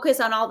focus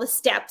on all the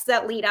steps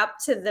that lead up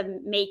to the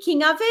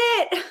making of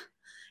it.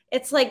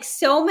 It's like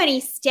so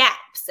many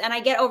steps, and I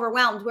get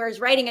overwhelmed. Whereas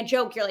writing a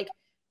joke, you're like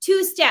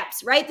 2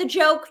 steps, write the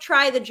joke,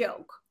 try the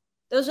joke.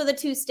 Those are the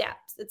 2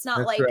 steps. It's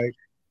not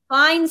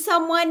find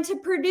someone to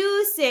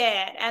produce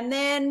it and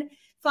then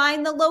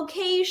find the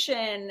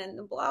location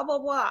and blah, blah,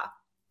 blah.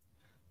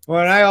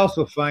 Well, and I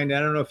also find, I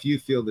don't know if you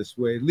feel this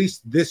way, at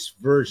least this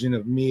version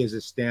of me as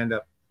a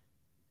stand-up,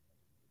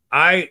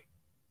 I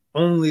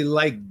only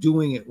like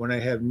doing it when I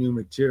have new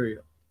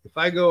material. If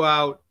I go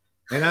out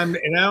and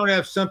I don't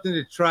have something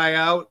to try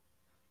out,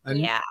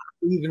 Yeah.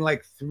 even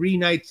like 3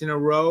 nights in a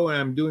row, and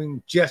I'm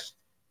doing just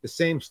the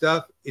same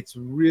stuff, it's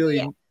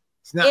really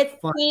it's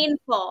not fun.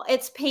 Painful.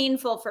 It's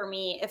painful for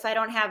me if I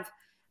don't have.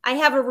 I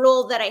have a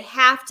rule that I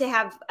have to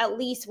have at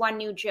least one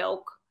new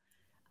joke.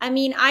 I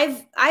mean,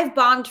 I've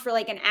bombed for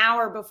like an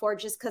hour before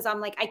just because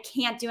I'm like, I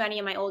can't do any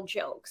of my old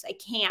jokes. I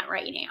can't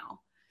right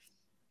now.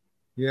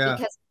 Yeah.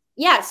 Because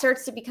it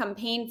starts to become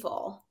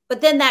painful.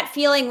 But then that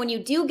feeling when you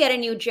do get a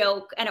new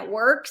joke and it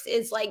works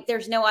is like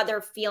there's no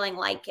other feeling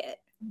like it.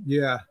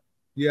 Yeah.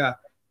 Yeah.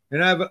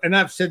 And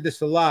I've said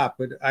this a lot,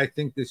 but I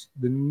think the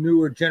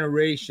newer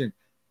generation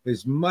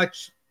is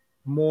much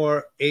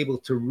more able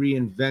to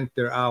reinvent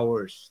their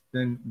hours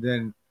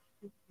than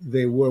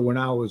they were when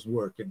I was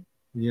working,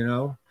 you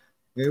know?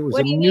 It was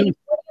What do you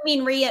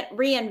mean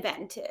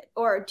reinvent it?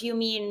 Or do you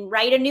mean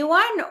write a new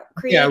one?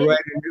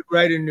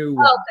 Write a new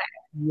one. Okay.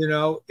 You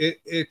know,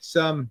 it's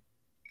you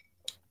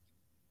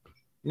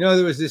know,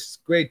 there was this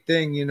great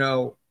thing, you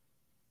know,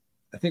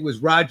 I think it was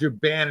Roger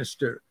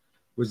Bannister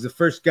was the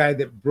first guy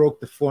that broke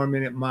the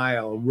 4-minute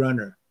mile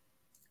runner.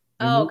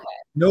 Oh, okay.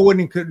 No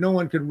one could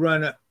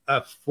run a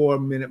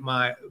 4-minute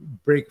mile,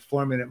 break a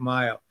 4-minute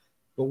mile.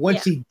 But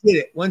once he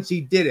did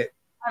it,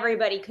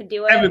 everybody could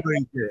do it. Everybody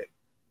did it.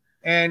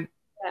 And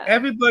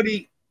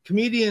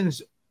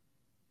comedians,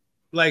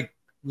 like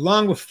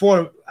long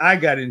before I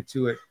got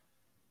into it,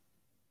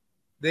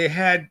 they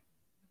had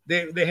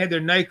their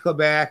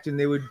nightclub act and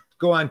they would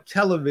go on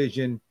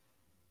television,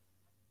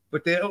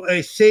 but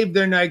they saved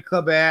their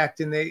nightclub act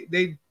and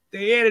they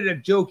added a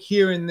joke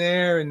here and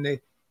there, and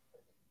they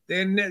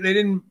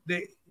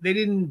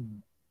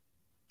didn't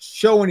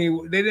show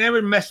any. They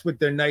never messed with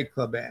their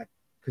nightclub act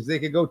because they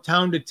could go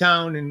town to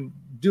town and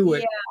do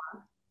it. Yeah.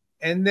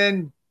 And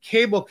then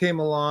cable came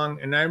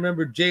along, and I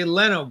remember Jay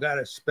Leno got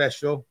a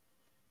special,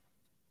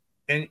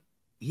 and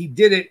he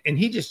did it, and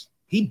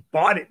he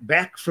bought it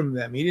back from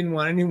them. He didn't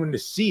want anyone to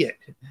see it.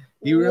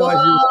 He realized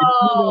it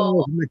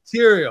was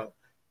material.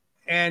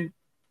 And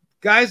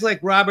guys like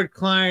Robert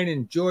Klein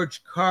and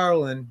George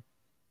Carlin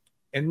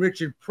and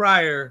Richard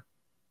Pryor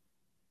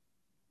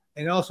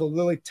and also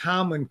Lily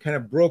Tomlin kind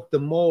of broke the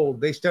mold.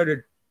 They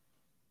started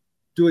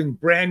doing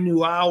brand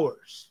new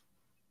hours.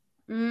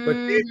 But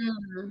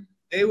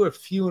they were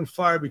few and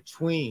far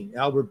between.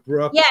 Albert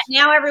Brooks. Yeah,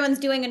 now everyone's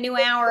doing a new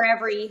hour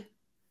every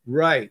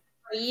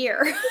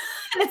year.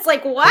 And it's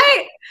like,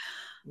 what?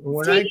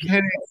 When I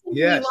can,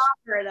 yes.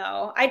 Longer,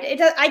 though.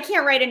 I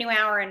can't write a new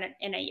hour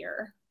in a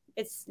year.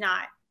 It's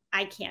not.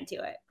 I can't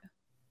do it.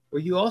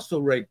 Well, you also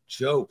write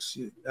jokes.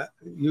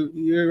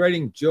 You're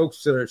writing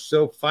jokes that are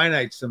so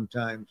finite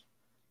sometimes.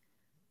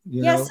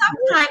 You know?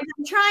 Sometimes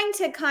I'm trying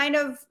to kind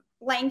of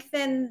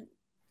lengthen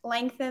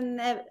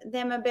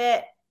them a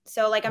bit.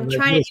 So like I'm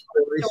trying to do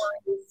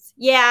stories.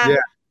 Yeah.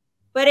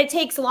 But it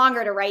takes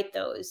longer to write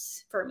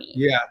those for me.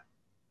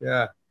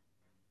 Yeah.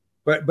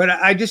 But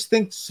I just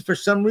think for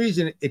some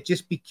reason it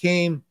just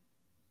became,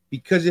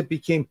 because it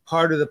became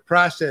part of the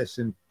process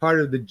and part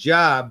of the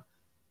job,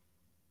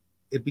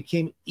 it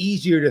became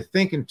easier to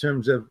think in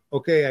terms of,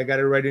 okay, I got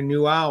to write a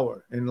new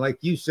hour. And like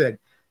you said,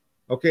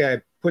 okay,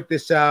 I put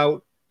this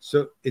out,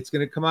 so it's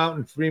going to come out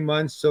in 3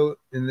 months. So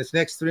in this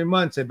next 3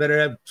 months, I better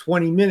have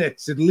 20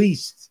 minutes at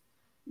least.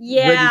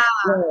 Yeah.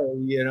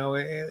 You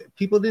know,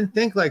 people didn't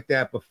think like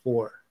that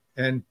before.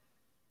 And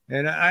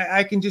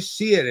I can just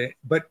see it.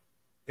 But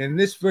in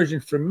this version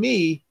for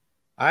me,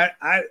 I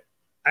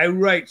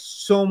write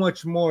so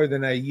much more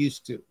than I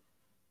used to.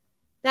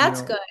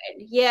 That's good.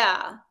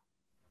 Yeah.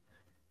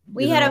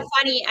 I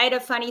had a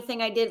funny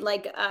thing I did,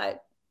 like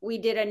we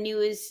did a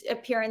news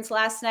appearance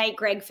last night,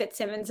 Greg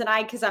Fitzsimmons and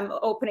I, because I'm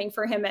opening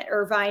for him at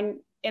Irvine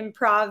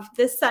Improv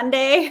this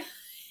Sunday.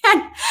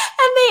 And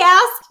they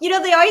asked, you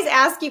know, they always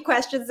ask you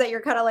questions that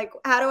you're kind of like,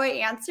 how do I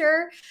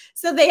answer?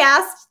 So they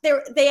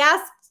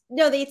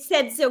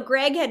said, so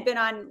Greg had been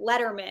on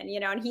Letterman, you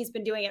know, and he's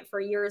been doing it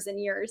for years and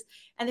years.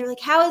 And they're like,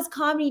 how has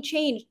comedy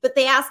changed? But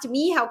they asked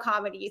me how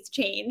comedy's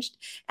changed.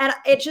 And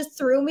it just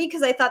threw me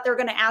because I thought they were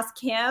going to ask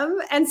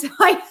him. And so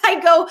I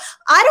go,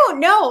 I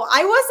don't know.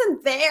 I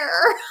wasn't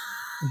there.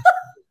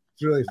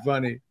 It's really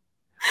funny.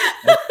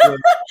 And then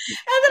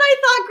I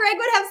thought Greg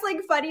would have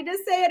something funny to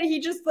say, and he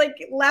just like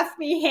left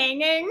me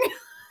hanging.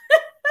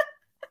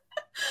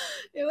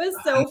 It was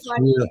so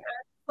funny. Real.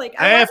 Like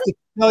I have to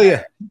tell you,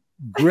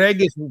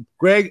 Greg is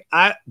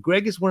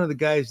one of the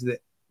guys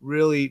that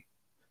really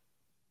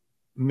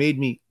made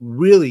me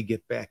really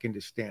get back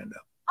into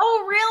stand-up.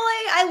 Oh,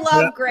 really? I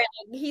love Greg.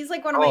 He's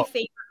like one of my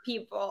favorite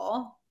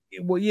people.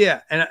 Well,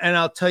 yeah, and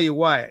I'll tell you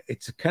why.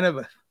 It's kind of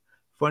a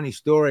funny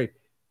story.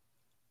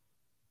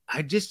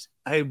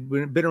 I've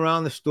been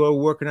around the store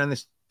working on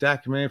this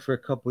documentary for a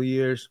couple of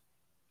years,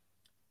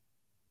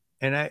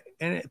 and I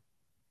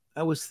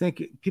was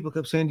thinking, people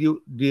kept saying,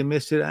 do you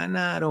miss it?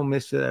 Nah, I don't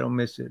miss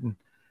it.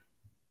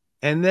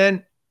 And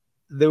then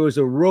there was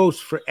a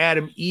roast for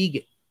Adam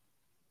Egan,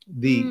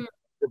 the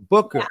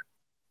booker,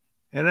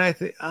 and I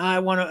think I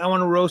want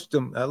to roast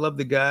him. I love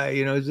the guy,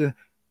 you know.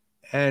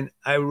 And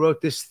I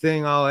wrote this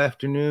thing all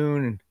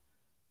afternoon,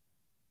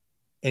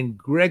 and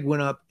Greg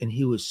went up, and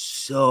he was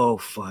so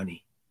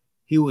funny.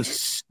 He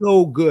was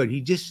so good.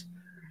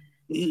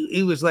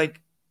 He was like,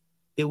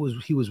 he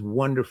was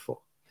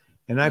wonderful.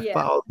 And I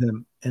followed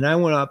him, and I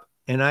went up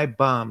and I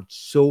bombed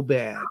so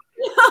bad.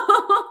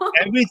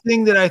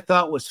 Everything that I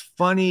thought was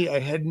funny, I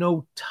had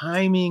no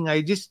timing.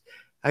 I just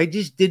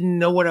didn't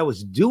know what I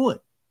was doing.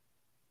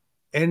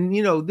 And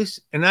you know,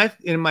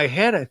 in my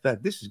head, I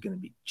thought this is going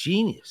to be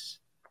genius,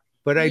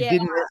 but I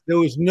didn't.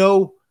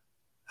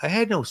 I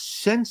had no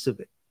sense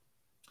of it.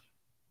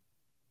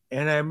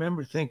 And I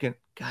remember thinking,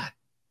 God,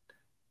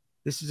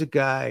 this is a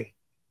guy.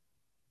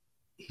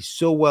 He's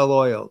so well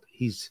oiled.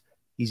 He's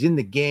in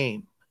the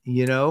game,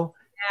 you know?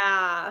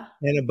 Yeah.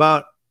 And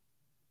about,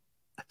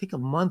 I think a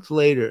month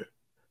later,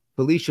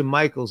 Felicia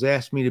Michaels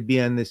asked me to be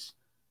on this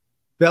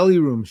belly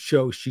room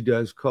show she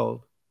does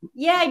called.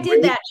 Yeah, I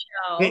did that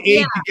show.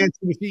 Age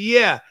Against Me.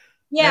 Yeah.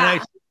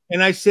 Yeah.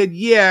 And I said,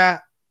 yeah,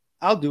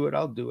 I'll do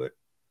it.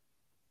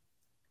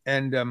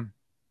 And and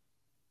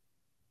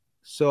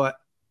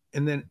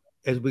then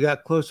as we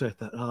got closer, I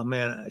thought, oh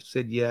man, I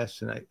said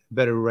yes, and I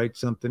better write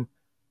something.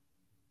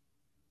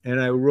 And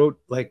I wrote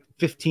like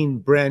 15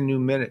 brand new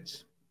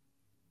minutes.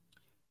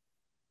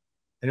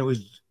 And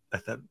I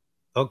thought,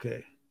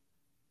 okay.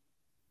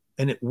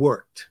 And it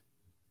worked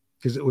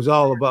because it was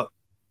all about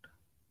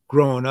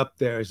growing up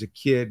there as a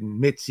kid and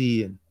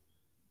Mitzi and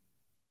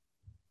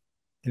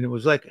it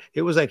was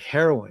like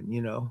heroin,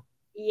 you know?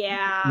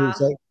 Yeah. It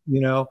was like, you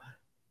know,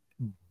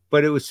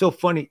 but it was so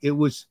funny. It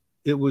was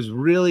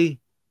really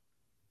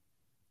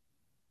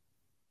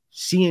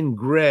seeing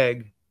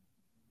Greg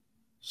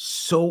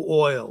so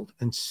oiled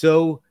and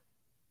so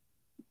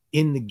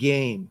in the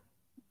game.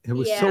 It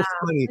was so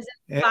funny.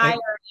 Inspiring.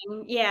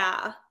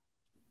 Yeah.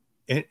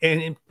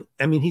 And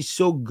I mean, he's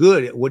so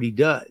good at what he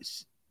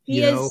does.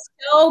 He is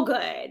so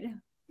good.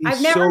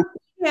 I've never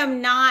seen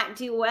him not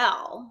do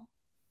well.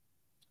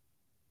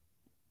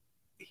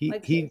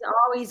 He's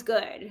always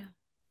good.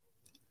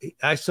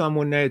 I saw him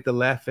one night at the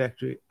Laugh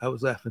Factory. I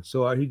was laughing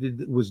so hard. He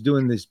was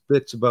doing these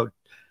bits about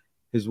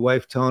his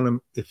wife telling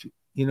him, if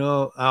you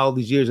know, all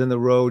these years on the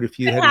road, if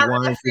you had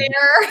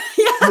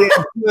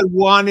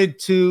wanted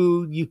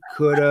to, you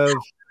could have.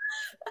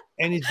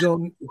 And he's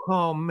going,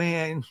 oh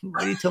man,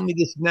 why do you tell me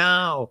this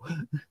now?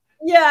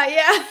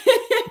 Yeah.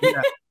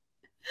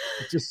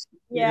 Just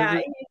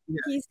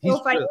he's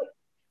so funny. Good.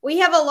 We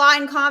have a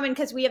lot in common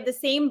because we have the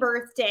same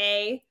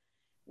birthday.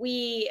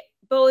 We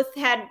both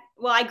had,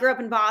 well, I grew up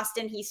in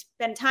Boston. He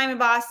spent time in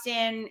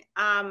Boston.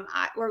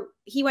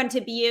 He went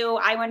to BU.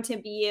 I went to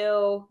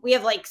BU. We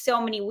have like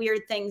so many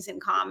weird things in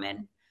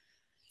common.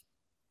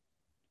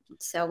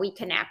 So we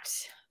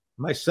connect.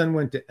 My son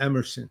went to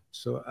Emerson.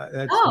 So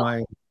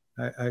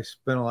I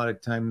spent a lot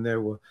of time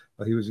there while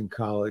he was in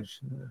college.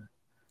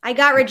 I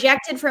got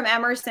rejected from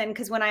Emerson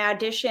because when I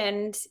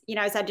auditioned, you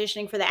know, I was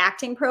auditioning for the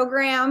acting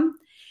program.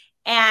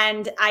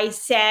 And I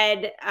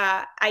said,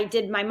 I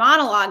did my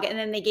monologue, and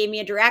then they gave me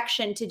a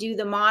direction to do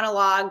the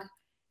monologue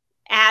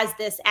as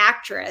this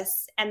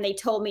actress. And they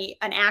told me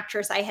an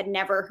actress I had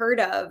never heard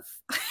of.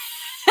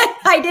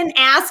 I didn't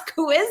ask,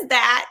 who is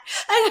that?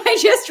 And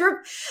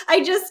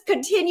I just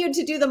continued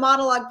to do the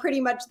monologue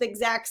pretty much the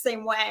exact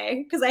same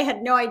way because I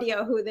had no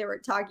idea who they were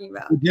talking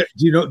about. Do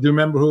you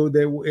remember who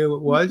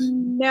it was?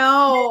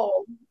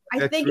 No.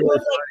 I think really it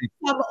was like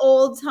some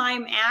old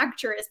time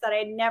actress that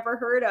I'd never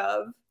heard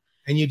of.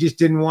 And you just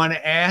didn't want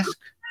to ask?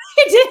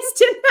 I just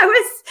didn't. I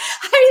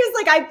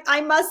was like, I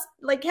must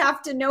like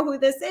have to know who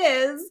this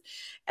is.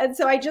 And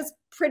so I just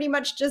pretty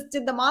much just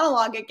did the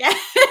monologue again.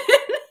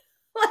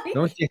 Like,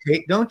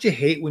 don't you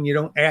hate when you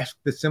don't ask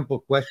the simple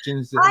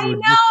questions? I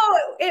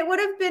know. It would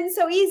have been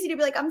so easy to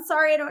be like, I'm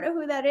sorry, I don't know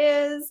who that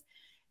is.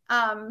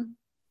 And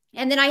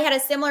then I had a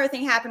similar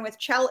thing happen with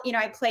cello. You know,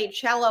 I played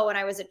cello when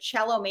I was a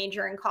cello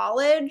major in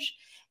college.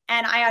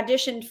 And I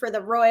auditioned for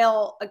the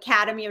Royal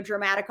Academy of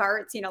Dramatic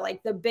Arts, you know,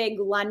 like the big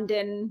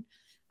London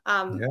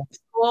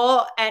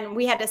school. And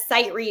we had to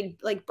sight read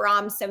like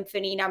Brahms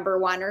Symphony No.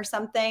 1 or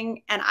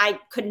something. And I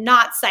could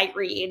not sight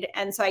read.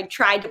 And so I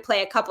tried to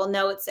play a couple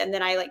notes and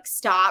then I like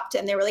stopped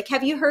and they were like,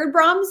 have you heard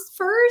Brahms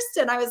first?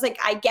 And I was like,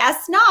 I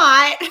guess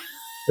not.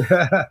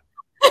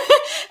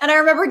 And I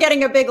remember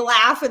getting a big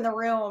laugh in the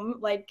room.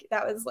 Like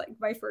that was like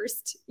my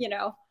first, you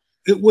know.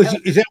 What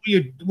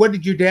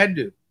did your dad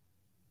do?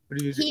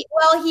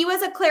 He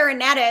was a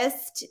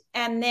clarinetist,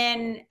 and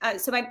then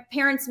so my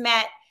parents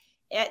met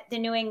at the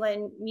New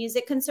England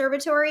Music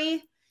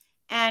Conservatory,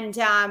 and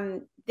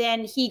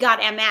then he got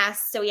MS,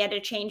 so he had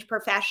to change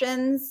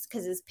professions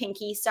because his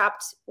pinky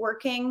stopped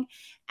working,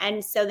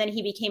 and so then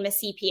he became a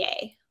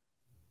CPA.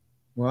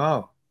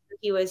 Wow!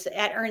 He was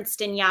at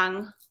Ernst &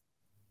 Young,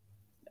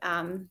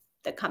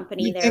 the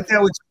company. You think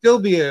that would still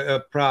be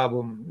a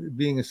problem,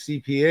 being a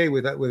CPA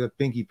with a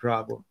pinky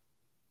problem?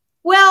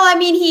 Well, I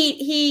mean,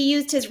 he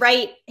used his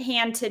right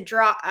hand to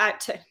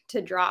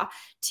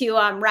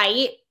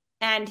write,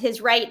 and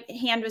his right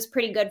hand was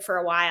pretty good for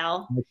a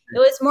while. It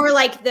was more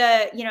like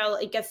the,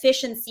 like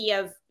efficiency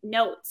of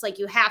notes, like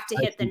you have to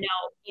hit the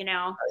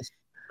note,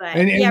 but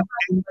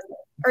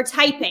or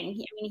typing.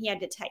 I mean, he had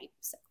to type.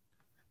 So.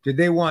 Did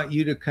they want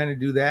you to kind of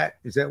do that?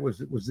 Was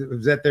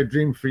that their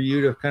dream for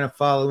you to kind of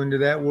follow into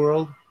that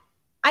world?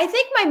 I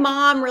think my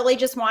mom really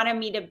just wanted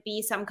me to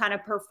be some kind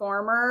of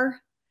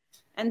performer.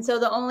 And so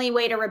the only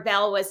way to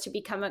rebel was to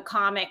become a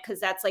comic, because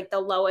that's like the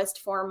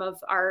lowest form of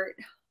art.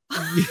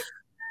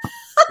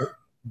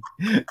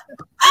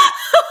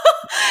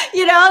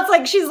 It's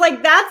like, she's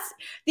like, that's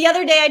the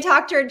other day I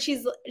talked to her and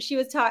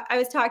I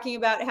was talking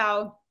about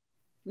how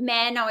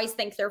men always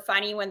think they're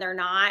funny when they're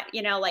not,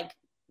 like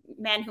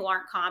men who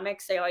aren't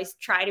comics, they always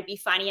try to be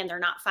funny and they're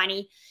not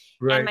funny.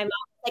 Right. And my mom,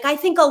 like, I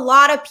think a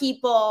lot of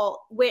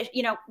people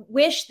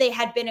wish they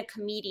had been a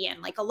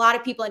comedian, like a lot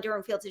of people in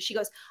different fields. And she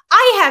goes,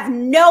 I have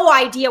no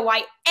idea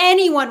why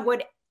anyone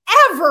would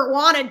ever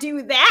want to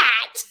do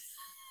that.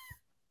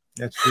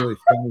 That's really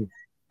funny.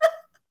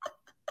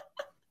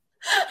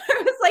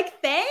 I was like,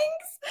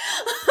 thanks.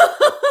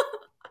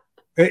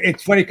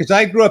 It's funny because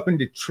I grew up in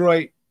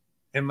Detroit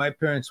and my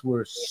parents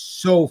were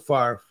so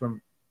far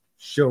from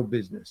show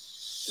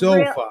business,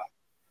 really? Far.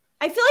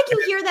 I feel like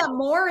you hear that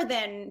more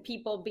than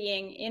people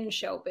being in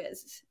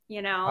showbiz,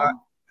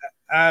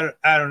 I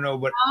don't know,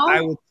 but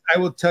no? I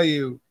will tell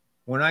you,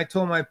 when I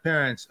told my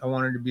parents I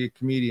wanted to be a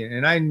comedian,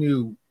 and I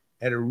knew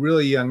at a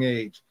really young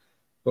age,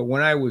 but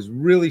when I was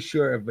really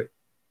sure of it,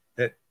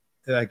 that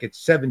like at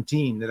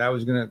 17, that I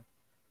was going to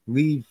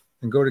leave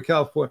and go to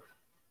California,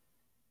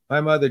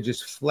 my mother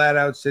just flat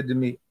out said to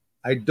me,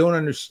 I don't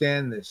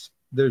understand this.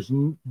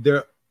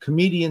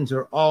 Comedians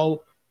are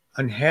all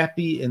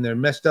unhappy and they're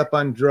messed up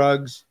on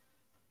drugs,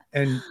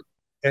 and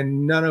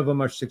none of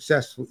them are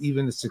successful,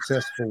 even the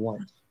successful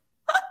ones.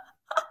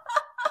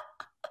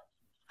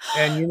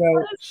 And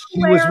she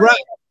was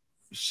right.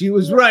 She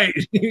was right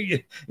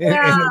in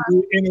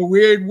a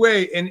weird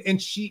way. And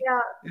she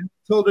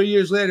told her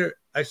years later,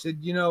 I said,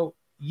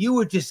 you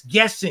were just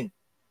guessing.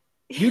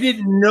 You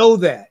didn't know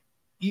that.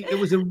 It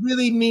was a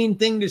really mean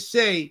thing to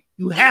say.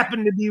 You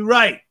happened to be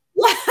right.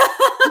 But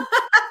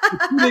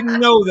you didn't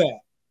know that.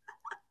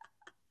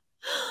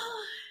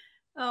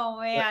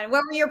 Oh man.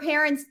 What did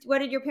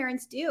your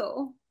parents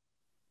do?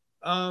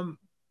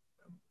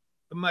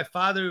 My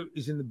father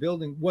was in the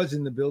building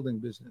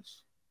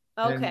business.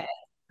 Okay.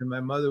 And my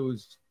mother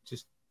was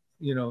just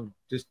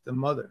a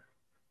mother.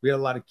 We had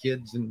a lot of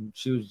kids, and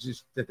she was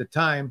just at the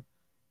time.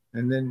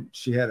 And then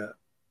she had a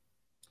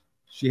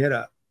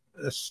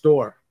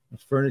store, a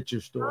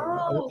furniture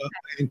store,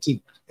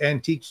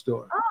 antique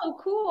store. Oh,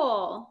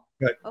 cool.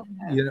 But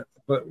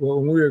but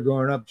when we were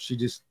growing up, she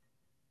just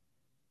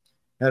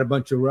had a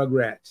bunch of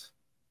rugrats.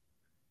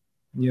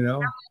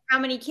 How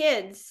many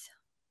kids?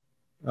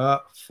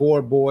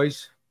 4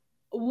 boys.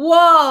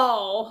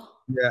 Whoa.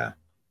 Yeah.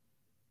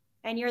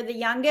 And you're the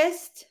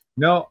youngest?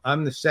 No,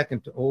 I'm the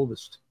second to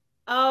oldest.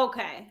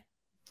 Okay.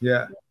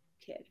 Yeah.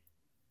 Kid.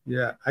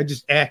 Yeah, I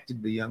just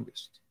acted the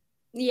youngest.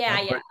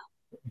 Yeah,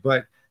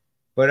 But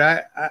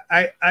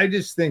I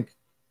just think,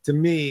 to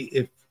me,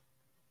 if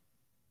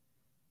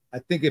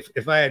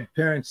I had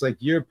parents like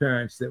your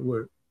parents that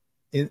were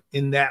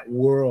in that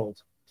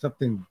world,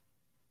 something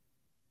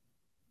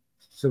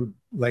so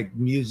like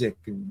music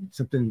and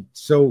something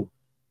so,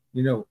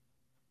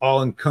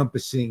 all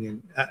encompassing,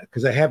 and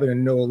because I happen to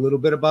know a little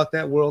bit about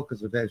that world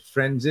because I've had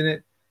friends in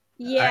it.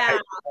 Yeah.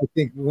 I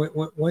think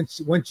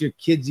once your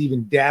kids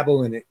even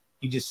dabble in it,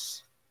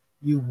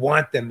 you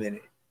want them in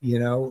it,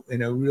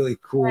 in a really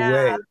cool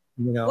way.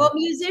 Well,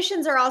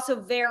 musicians are also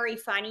very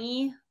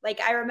funny.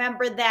 Like, I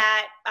remember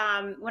that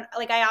when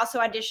I also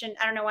auditioned.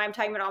 I don't know why I'm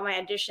talking about all my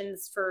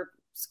auditions for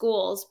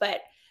schools,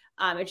 but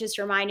it just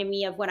reminded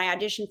me of when I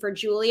auditioned for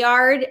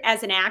Juilliard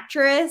as an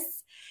actress,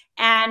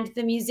 and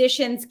the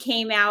musicians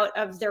came out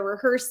of their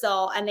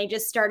rehearsal and they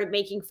just started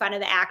making fun of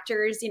the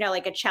actors.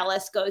 Like a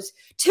cellist goes,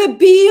 to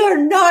be or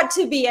not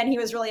to be, and he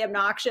was really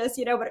obnoxious,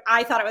 but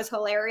I thought it was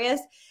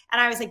hilarious.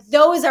 And I was like,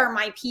 those are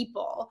my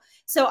people.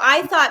 So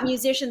I thought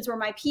musicians were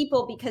my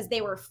people because they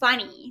were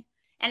funny,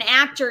 and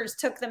actors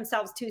took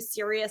themselves too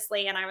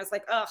seriously. And I was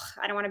like, ugh,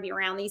 I don't want to be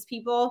around these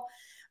people,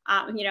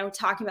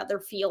 talking about their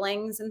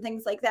feelings and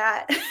things like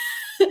that.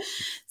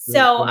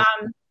 So,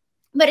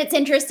 but it's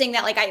interesting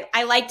that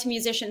I liked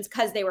musicians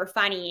because they were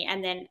funny,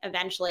 and then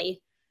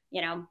eventually,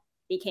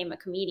 became a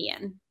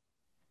comedian.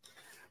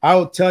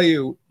 I'll tell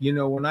you,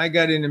 when I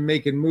got into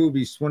making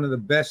movies, one of the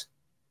best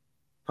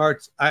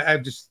parts,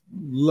 I've just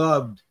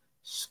loved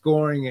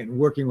scoring it and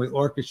working with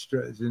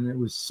orchestras, and it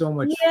was so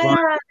much fun.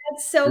 Yeah,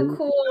 that's so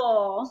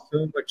cool.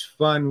 So much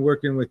fun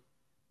working with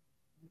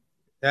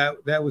that.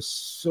 That was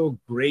so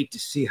great to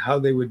see how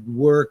they would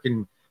work,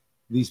 and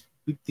these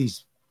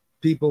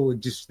people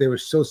they were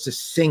so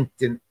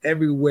succinct in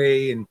every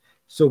way, and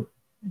so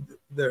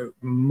their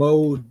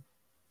mode,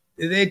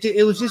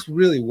 it was just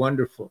really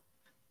wonderful,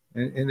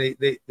 and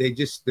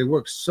they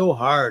worked so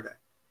hard,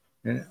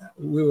 and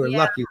we were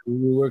lucky.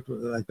 We worked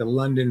with like the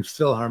London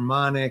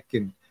Philharmonic,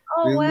 and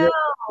we worked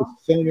with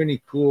so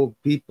many cool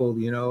people,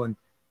 and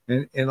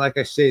And like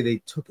I say, they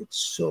took it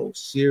so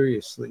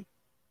seriously.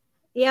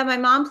 Yeah, my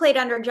mom played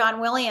under John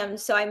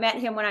Williams, so I met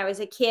him when I was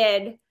a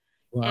kid.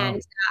 Wow.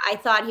 And I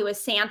thought he was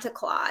Santa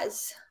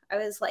Claus. I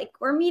was like,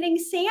 we're meeting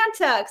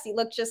Santa, because he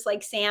looked just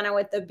like Santa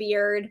with the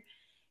beard.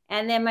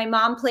 And then my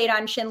mom played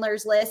on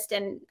Schindler's List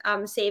and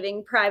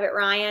Saving Private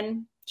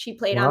Ryan. She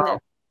played on the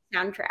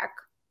soundtrack.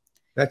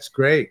 That's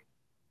great.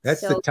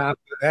 That's So- the top.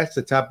 That's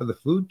the top of the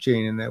food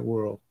chain in that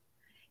world.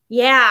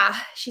 Yeah,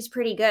 she's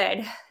pretty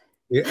good.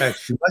 Yeah,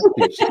 she must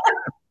be.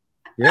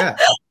 Yeah.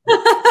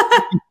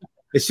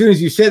 As soon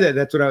as you said that,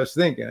 that's what I was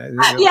thinking.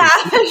 Yeah,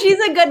 she's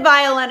a good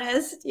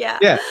violinist. Yeah.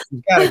 Yeah,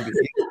 she's gotta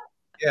be.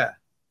 Yeah.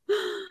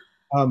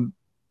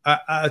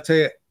 I'll tell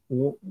you,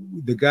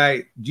 the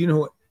guy. Do you know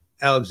who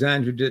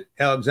Alexander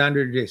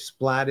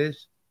Desplat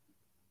is?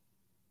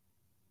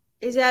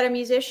 Is that a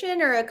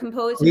musician or a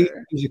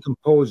composer? He's a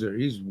composer.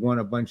 He's won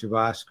a bunch of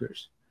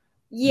Oscars.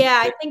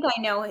 Yeah, I think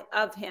I know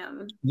of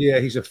him. Yeah,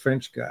 he's a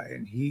French guy,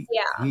 and he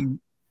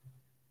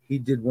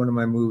did one of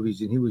my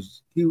movies, and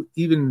he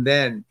even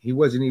then he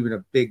wasn't even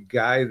a big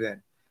guy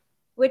then.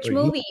 Which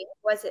movie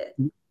was it?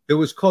 It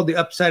was called The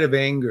Upside of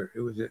Anger.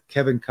 It was a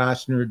Kevin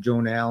Costner,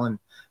 Joan Allen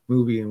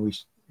movie, and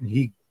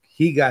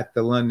he got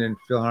the London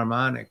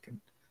Philharmonic.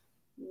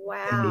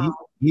 Wow. And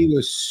he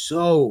was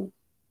so.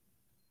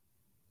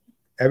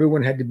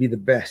 Everyone had to be the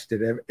best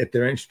at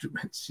their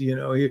instruments, you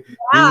know.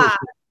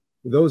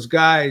 Those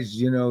guys,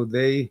 you know,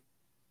 they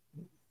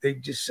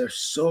just are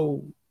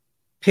so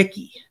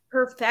picky.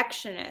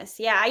 Perfectionist.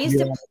 Yeah, I used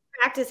to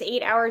practice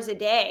 8 hours a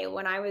day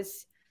when I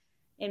was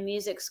in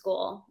music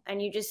school,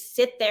 and you just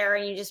sit there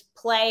and you just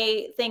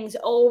play things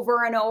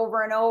over and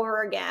over and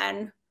over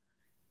again,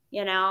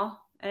 you know,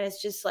 and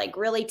it's just like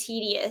really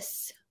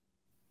tedious.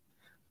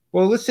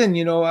 Well, listen,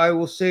 you know, I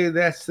will say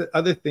that's the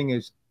other thing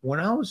is when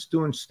I was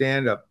doing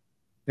stand-up,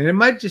 and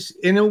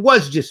it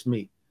was just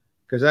me,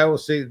 because I will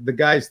say the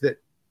guys that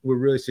were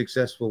really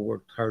successful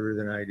worked harder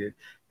than I did,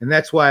 and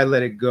that's why I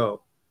let it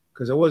go.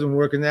 Because I wasn't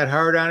working that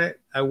hard on it.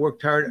 I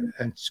worked hard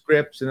on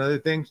scripts and other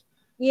things.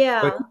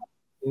 Yeah. But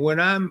when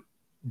I'm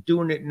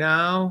doing it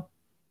now,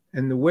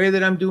 and the way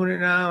that I'm doing it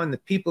now, and the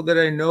people that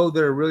I know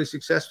that are really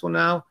successful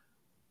now,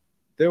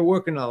 they're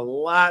working a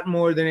lot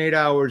more than 8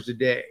 hours a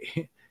day.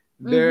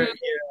 They're,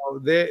 you know,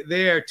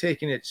 they are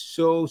taking it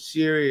so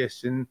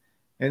serious, and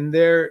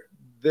they're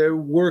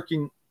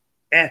working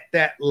at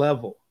that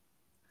level.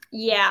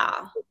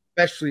 Yeah.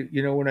 Especially,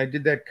 you know, when I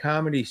did that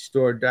Comedy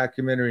Store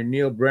documentary,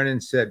 Neil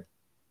Brennan said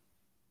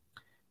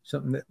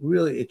something that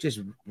really, it just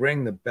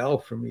rang the bell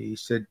for me. He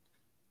said,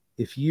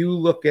 if you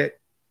look at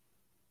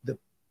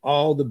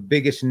all the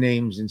biggest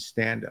names in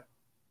stand-up,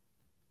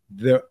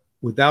 they're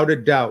without a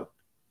doubt,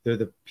 they're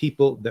the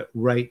people that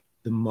write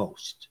the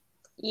most.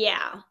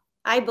 Yeah,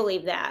 I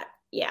believe that.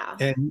 Yeah.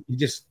 And you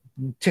just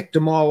ticked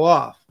them all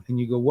off, and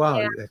you go,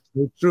 wow, that's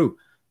so true.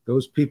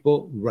 Those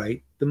people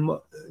write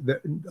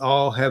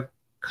all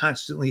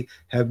constantly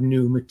have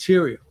new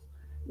material.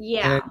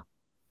 Yeah.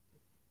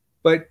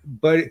 But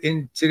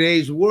in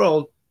today's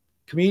world,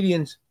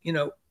 comedians, you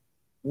know,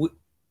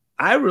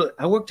 I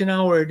worked an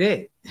hour a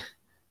day.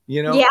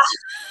 You know, yeah.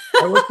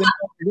 I worked an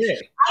hour a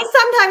day. I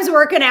sometimes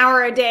work an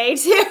hour a day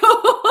too.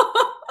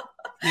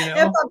 You know?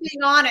 If I'm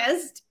being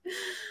honest.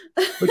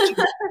 But you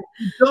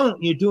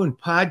don't. You're doing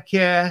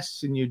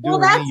podcasts, and you're doing. Well,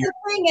 that's the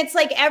thing. It's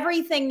like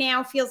everything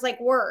now feels like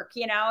work.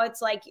 You know,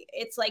 it's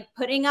like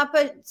putting up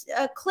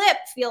a clip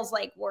feels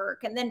like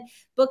work, and then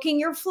booking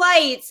your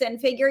flights and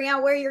figuring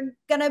out where you're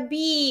gonna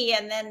be,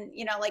 and then,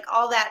 you know, like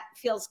all that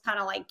feels kind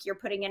of like you're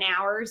putting in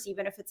hours,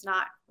 even if it's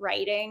not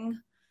writing.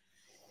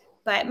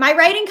 But my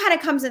writing kind of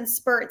comes in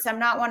spurts. I'm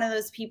not one of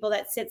those people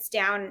that sits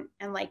down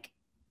and like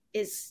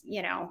is,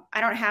 you know,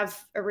 I don't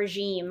have a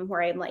regime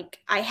where I'm like,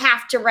 I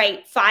have to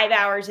write 5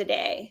 hours a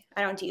day.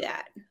 I don't do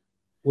that.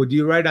 Well, do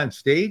you write on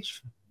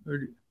stage?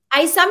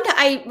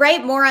 I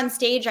write more on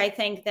stage, I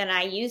think, than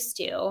I used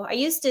to. I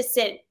used to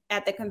sit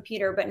at the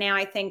computer, but now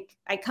I think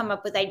I come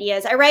up with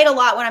ideas. I write a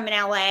lot when I'm in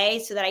LA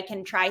so that I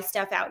can try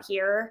stuff out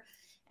here.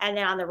 And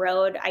then on the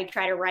road, I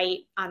try to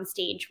write on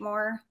stage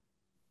more.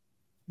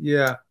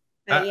 Yeah.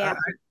 Yeah.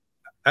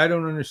 I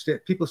don't understand.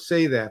 People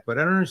say that, but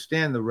I don't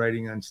understand the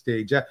writing on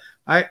stage.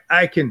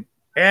 I can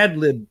ad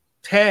lib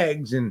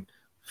tags and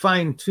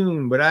fine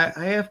tune, but I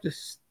have to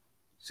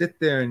sit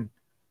there and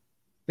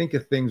think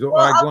of things. Well,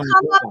 I'll come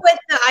up with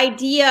the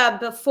idea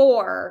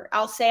before.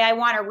 I'll say I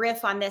want to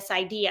riff on this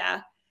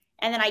idea,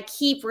 and then I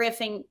keep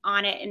riffing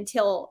on it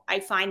until I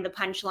find the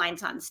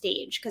punchlines on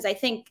stage. Because I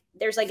think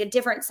there's like a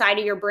different side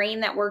of your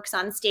brain that works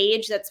on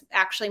stage that's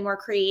actually more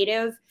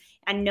creative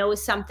and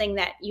knows something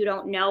that you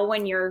don't know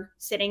when you're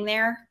sitting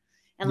there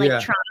and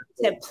like trying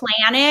to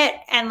plan it.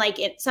 And like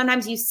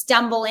sometimes you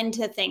stumble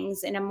into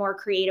things in a more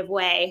creative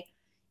way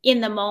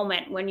in the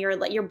moment when you're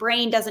like, your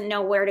brain doesn't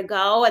know where to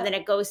go. And then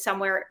it goes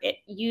somewhere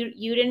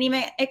you didn't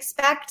even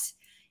expect.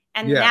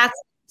 And that's,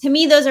 to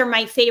me, those are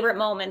my favorite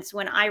moments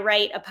when I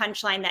write a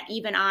punchline that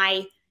even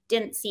I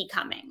didn't see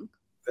coming.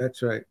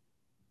 That's right.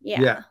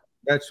 Yeah,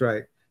 that's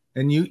right.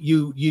 And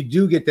you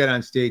do get that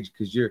on stage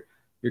because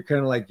you're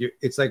kind of like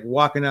it's like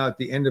walking out at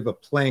the end of a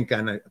plank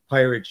on a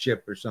pirate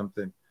ship or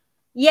something.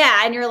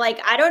 Yeah, and you're like,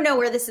 I don't know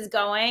where this is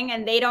going,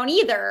 and they don't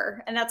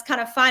either, and that's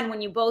kind of fun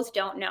when you both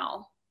don't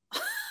know.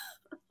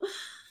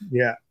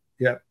 Yeah,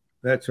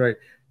 that's right.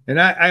 And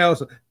I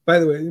also, by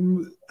the way,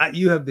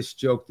 you have this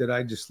joke that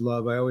I just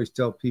love. I always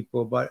tell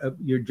people about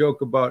your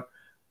joke about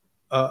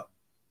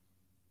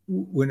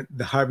when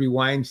the Harvey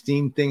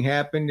Weinstein thing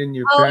happened and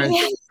your parents.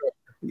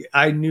 Yeah.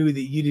 I knew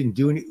that you didn't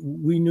do any.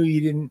 We knew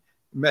you didn't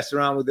mess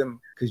around with him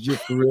because your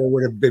career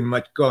would have been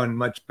gone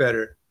much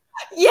better.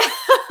 Yeah.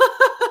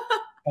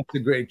 That's a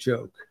great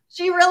joke.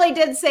 She really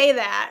did say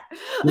that.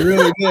 She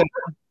really did.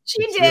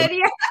 She did,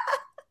 yeah.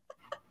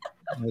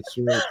 That's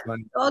really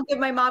funny. I'll give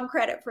my mom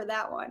credit for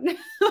that one.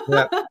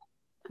 Yeah.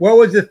 What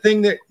was the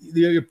thing that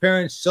your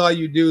parents saw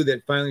you do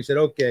that finally said,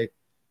 okay,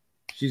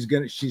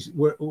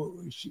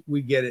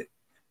 we get it?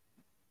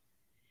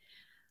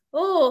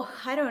 Oh,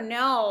 I don't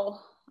know.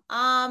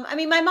 I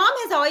mean, my mom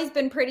has always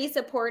been pretty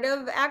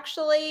supportive,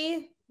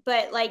 actually,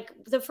 but like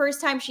the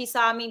first time she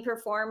saw me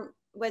perform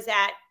was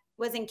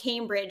in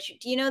Cambridge.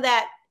 Do you know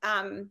that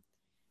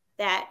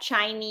that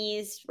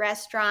Chinese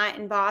restaurant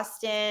in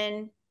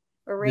Boston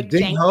where Rick The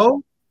Ding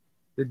Ho?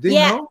 The Ding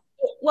Ho?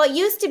 Well, it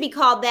used to be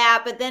called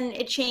that, but then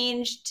it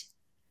changed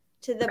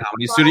to the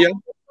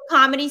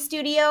Comedy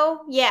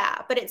Studio.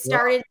 Yeah, but it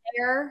started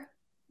there.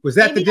 Was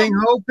that the Ding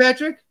Ho,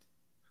 Patrick?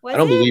 I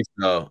don't believe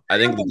so. I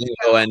think the Ding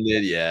Ho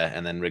ended,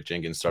 and then Rick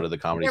Jenkins started the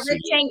Comedy Studio.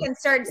 Rick Jenkins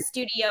started the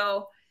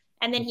studio,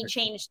 and then he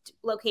changed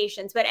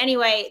locations. But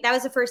anyway, that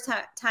was the first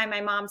time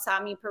my mom saw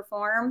me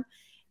perform,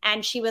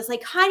 and she was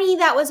like, honey,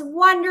 that was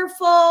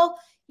wonderful.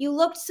 You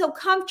looked so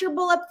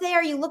comfortable up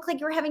there. You look like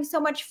you were having so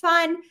much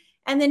fun.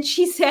 And then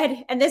she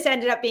said, and this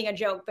ended up being a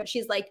joke, but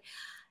she's like,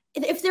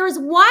 if there was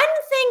one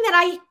thing that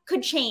I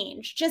could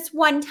change, just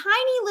one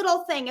tiny little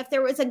thing, if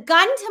there was a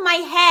gun to my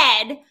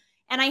head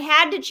and I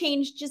had to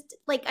change just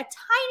like a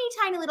tiny,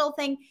 tiny little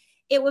thing,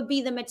 it would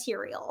be the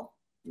material.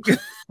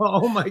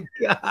 Oh my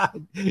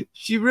God.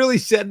 She really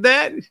said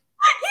that?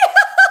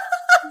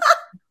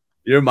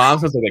 Your mom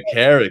sounds like a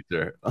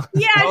character.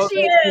 Yeah,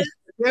 she is.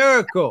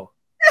 Hysterical.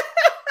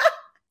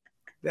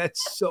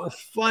 That's so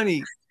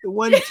funny. The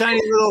one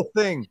tiny little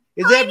thing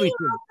is everything.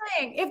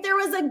 If there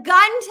was a gun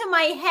to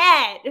my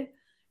head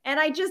and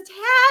I just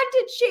had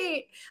to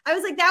change, I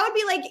was like, that would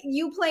be like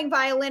you playing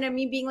violin and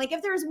me being like,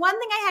 if there was one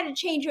thing I had to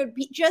change, it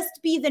would just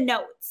be the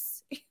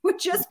notes. It would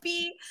just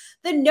be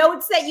the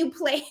notes that you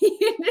played.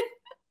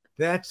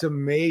 That's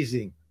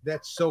amazing.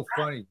 That's so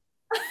funny.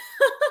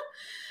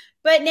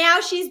 But now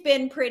she's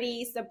been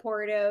pretty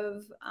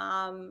supportive.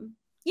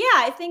 Yeah,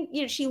 I think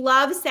she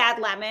loves Sad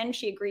Lemon.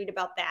 She agreed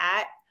about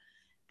that.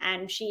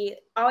 And she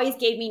always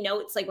gave me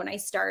notes like when I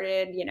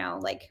started,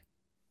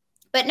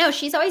 but no,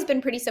 she's always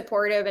been pretty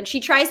supportive, and she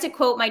tries to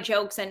quote my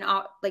jokes and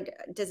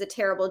does a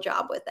terrible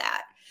job with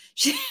that.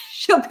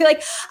 She'll be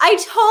like, I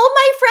told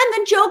my friend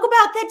the joke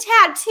about the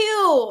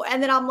tattoo.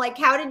 And then I'm like,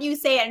 how did you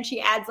say it? And she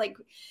adds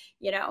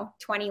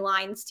 20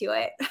 lines to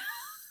it.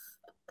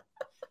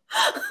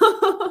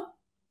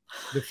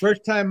 The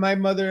first time my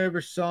mother ever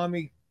saw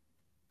me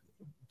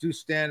do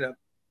stand-up,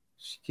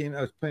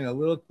 I was playing a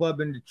little club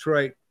in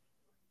Detroit.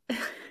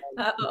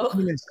 Uh-oh.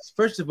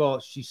 First of all,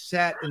 she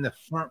sat in the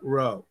front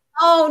row.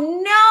 Oh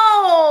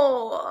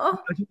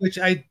no! Which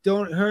I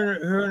don't. Her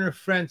and her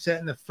friend sat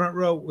in the front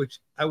row. Which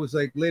I was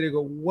like later.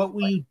 Go, what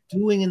were you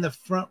doing in the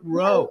front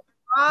row?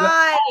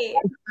 Why?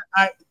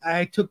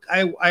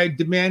 I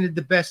demanded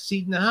the best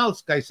seat in the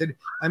house. I said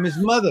I'm his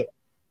mother,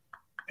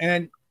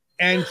 and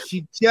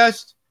she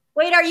just.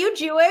 Wait, are you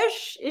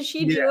Jewish? Is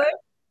she Jewish?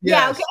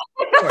 Yes,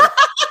 yeah. Okay.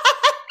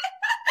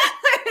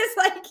 It's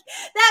like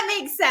that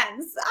makes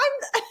sense.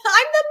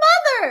 I'm the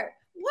mother.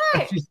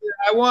 What? She said,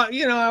 I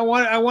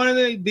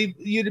wanted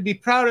you to be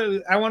proud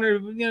of. I want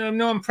to,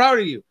 know I'm proud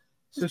of you.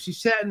 So she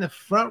sat in the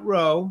front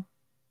row,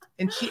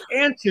 and she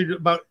answered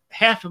about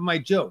half of my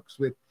jokes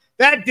with,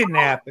 "That didn't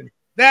happen.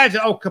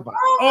 Come on."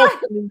 Oh,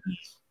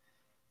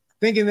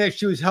 thinking that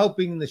she was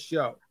helping the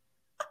show.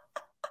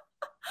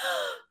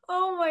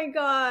 Oh my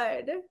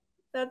God,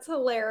 that's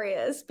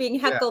hilarious! Being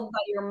heckled by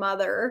your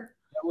mother.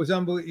 That was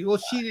unbelievable.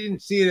 Well, she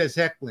didn't see it as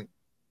heckling.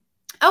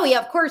 Oh yeah,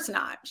 of course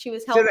not. She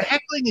was helping. So the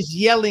heckling is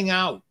yelling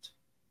out.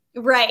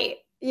 Right.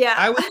 Yeah.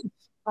 I was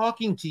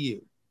talking to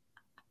you.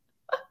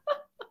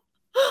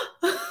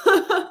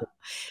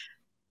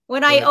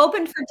 When I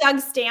opened for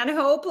Doug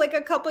Stanhope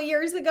a couple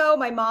years ago,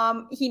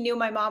 he knew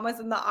my mom was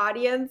in the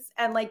audience,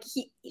 and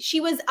she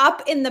was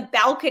up in the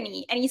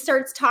balcony, and he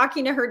starts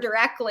talking to her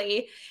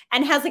directly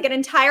and has an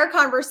entire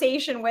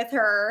conversation with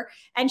her,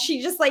 and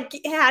she just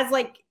has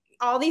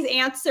all these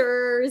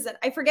answers, and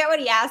I forget what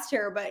he asked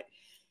her, but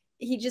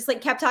he just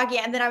kept talking.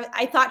 And then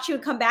I thought she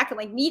would come back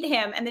and meet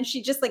him. And then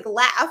she just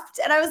left.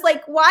 And I was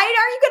like, why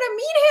aren't you going to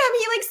meet him?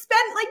 He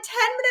spent 10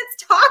 minutes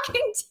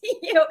talking to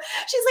you.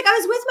 She's like, I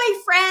was with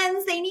my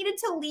friends. They needed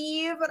to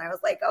leave. And I was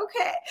like,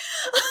 okay.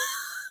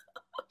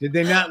 Did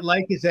they not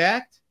like his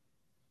act?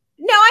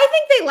 No, I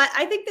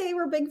think they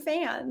were big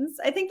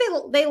fans. I think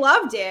they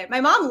loved it. My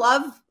mom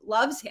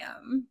loves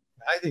him.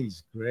 I think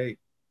he's great.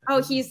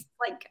 Oh, he's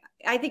like,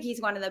 I think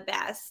he's one of the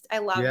best. I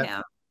love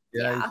him.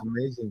 Yeah, he's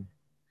amazing.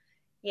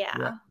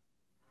 Yeah.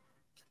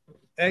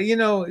 And you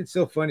know, it's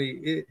so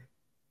funny.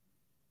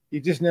 You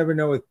just never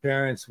know with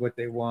parents what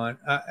they want.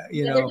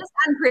 You know, they're just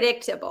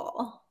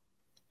unpredictable.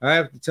 I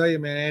have to tell you,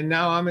 man. And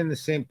now I'm in the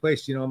same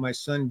place. You know, my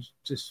son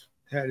just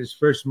had his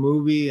first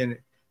movie, and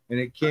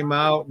it came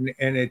out,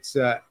 and it's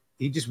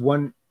he just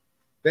won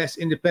Best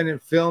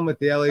Independent Film at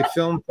the LA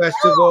Film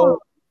Festival.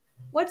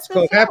 What's it's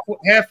called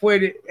Halfway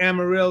to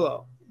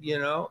Amarillo? You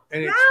know,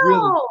 and it's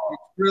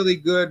really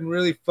good and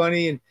really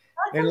funny, and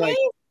amazing.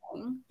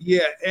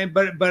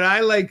 Like but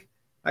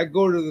I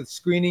go to the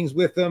screenings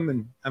with him,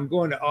 and I'm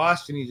going to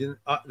Austin. He's in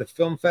the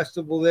film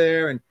festival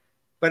there,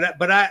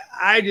 but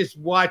I just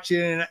watch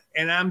it,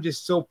 and I'm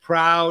just so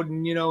proud,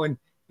 and you know, and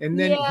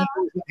then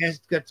he has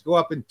got to go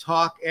up and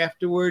talk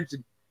afterwards,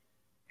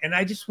 and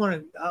I just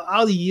want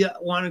to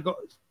want to go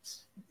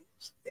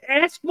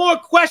ask more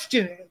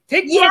questions,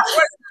 take more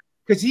questions,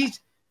 because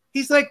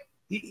he's like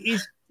he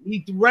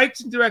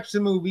writes and directs the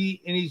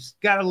movie, and he's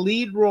got a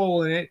lead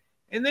role in it.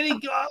 And then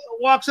he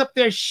walks up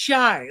there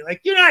shy,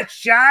 like, you're not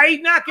shy,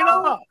 knock it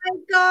off. Oh my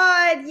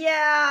God,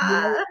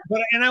 yeah. You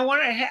know, and I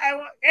want,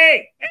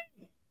 hey,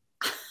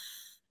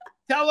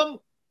 tell him,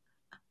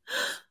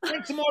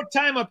 spend some more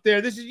time up there.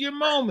 This is your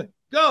moment.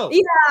 Go.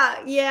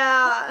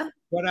 Yeah.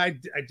 But I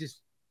just,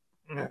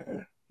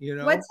 you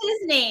know. What's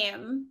his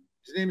name?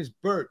 His name is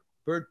Bert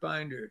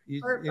Binder.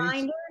 Bert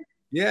Binder?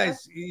 Yeah,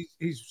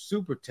 he's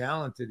super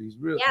talented. He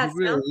really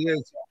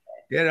is.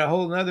 He had a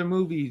whole nother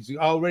movie. He's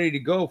all ready to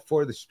go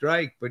for the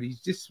strike, but he's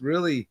just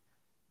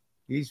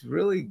he's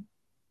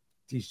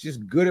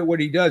just good at what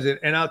he does.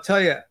 And I'll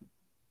tell you,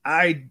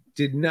 I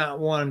did not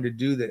want him to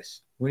do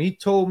this. When he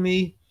told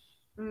me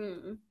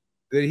that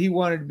he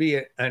wanted to be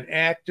an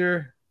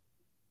actor,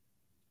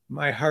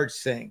 my heart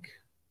sank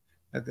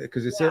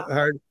because it's so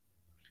hard.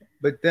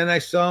 But then I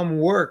saw him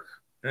work,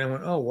 and I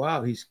went, oh,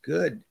 wow, he's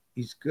good.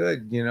 He's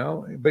good, you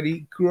know. But he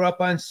grew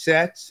up on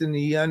sets, and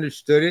he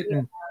understood it.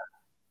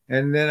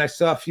 And then I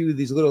saw a few of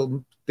these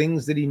little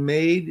things that he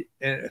made,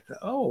 and I thought,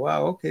 oh,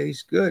 wow, okay,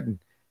 he's good.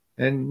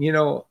 And you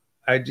know,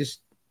 I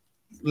just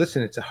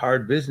listen. It's a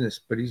hard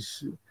business, but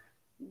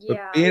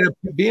but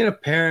being a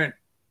parent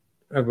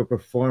of a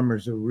performer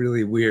is a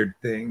really weird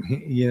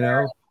thing, you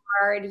know.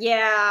 Very hard,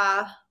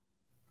 yeah.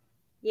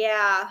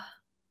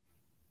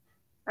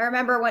 I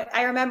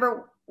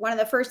remember one of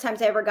the first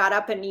times I ever got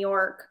up in New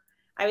York.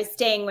 I was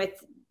staying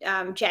with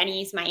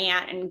Jenny's, my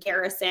aunt, and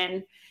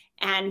Garrison.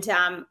 And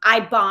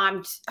I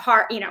bombed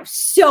hard, you know,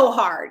 so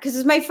hard, because it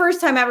was my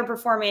first time ever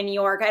performing in New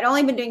York. I'd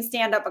only been doing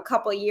stand-up a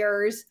couple of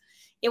years.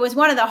 It was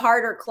one of the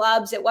harder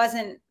clubs. It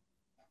wasn't,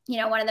 you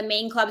know, one of the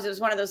main clubs. It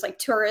was one of those like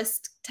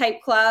tourist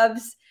type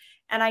clubs.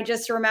 And I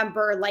just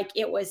remember like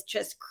it was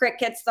just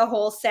crickets the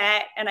whole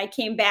set. And I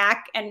came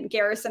back and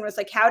Garrison was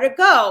like, how'd it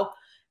go?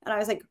 And I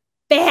was like,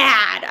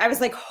 bad. I was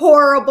like,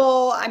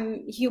 horrible.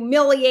 I'm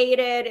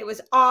humiliated. It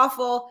was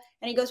awful.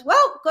 And he goes,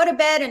 well, go to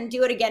bed and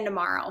do it again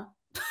tomorrow.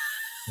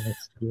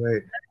 That's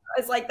great. I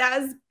was like, that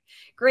was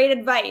great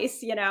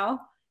advice, you know.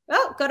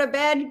 Well, go to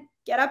bed,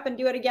 get up, and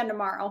do it again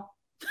tomorrow.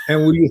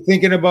 And were you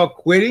thinking about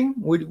quitting?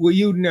 Were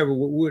you never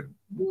would?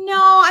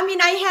 No, I mean,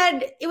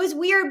 it was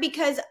weird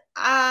because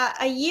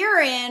a year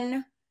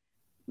in,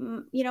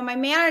 you know, my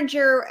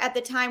manager at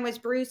the time was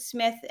Bruce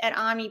Smith at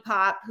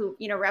Omnipop, who,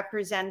 you know,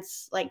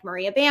 represents like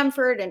Maria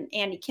Bamford and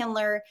Andy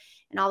Kindler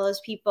and all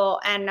those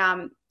people.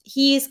 And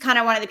he's kind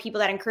of one of the people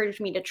that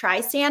encouraged me to try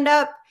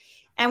stand-up.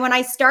 And when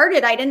I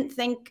started, I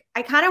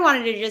kind of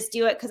wanted to just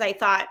do it because I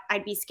thought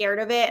I'd be scared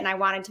of it and I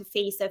wanted to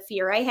face a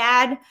fear I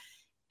had.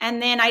 And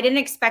then I didn't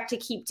expect to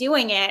keep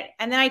doing it.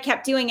 And then I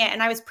kept doing it,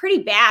 and I was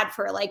pretty bad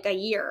for like a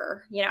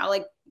year, you know,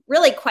 like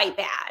really quite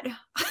bad.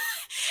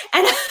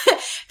 And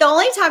the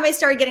only time I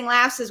started getting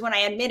laughs is when I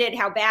admitted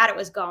how bad it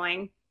was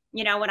going,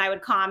 you know, when I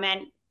would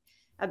comment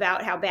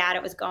about how bad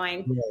it was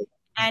going.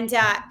 Right.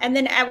 And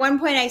then at one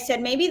point I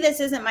said, maybe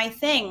this isn't my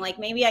thing. Like,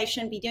 maybe I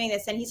shouldn't be doing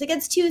this. And he's like,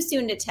 it's too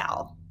soon to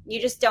tell. You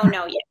just don't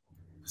know yet.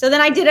 So then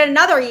I did it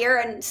another year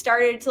and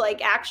started to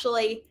like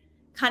actually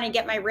kind of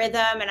get my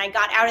rhythm. And I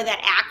got out of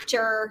that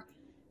actor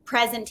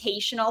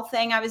presentational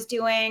thing I was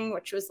doing,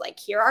 which was like,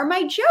 here are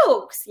my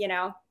jokes, you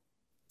know,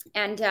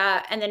 and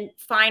then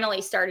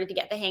finally started to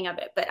get the hang of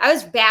it. But I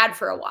was bad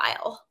for a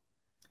while.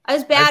 I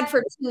was bad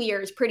for 2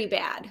 years, pretty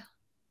bad.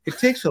 It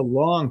takes a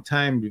long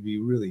time to be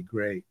really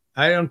great.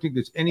 I don't think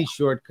there's any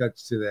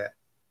shortcuts to that.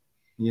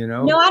 You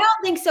know? No, I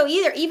don't think so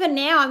either. Even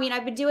now, I mean,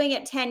 I've been doing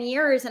it 10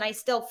 years and I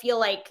still feel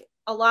like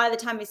a lot of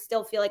the time I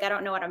still feel like I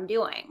don't know what I'm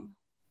doing,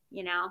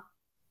 you know?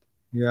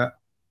 Yeah.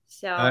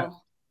 So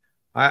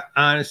I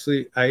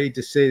honestly, I hate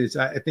to say this.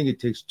 I think it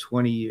takes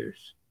 20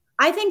 years.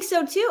 I think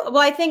so too. Well,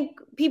 I think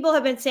people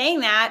have been saying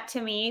that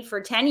to me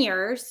for 10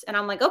 years and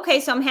I'm like,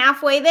 okay, so I'm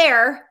halfway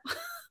there.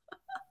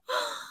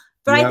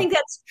 But I think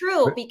that's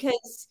true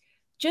because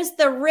just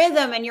the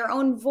rhythm and your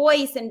own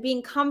voice and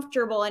being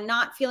comfortable and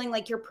not feeling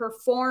like you're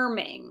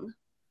performing,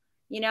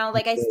 you know,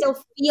 like I still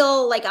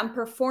feel like I'm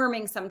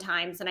performing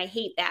sometimes and I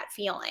hate that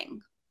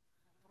feeling.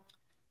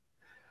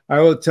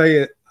 I will tell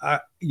you,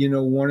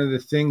 one of the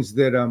things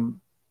that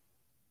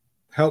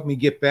helped me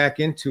get back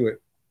into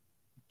it,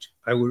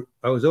 I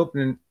was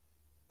opening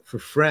for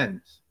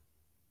friends,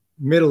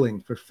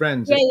 middling for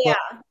friends. Yeah.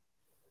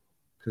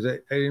 Because I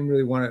didn't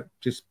really want to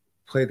just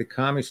play the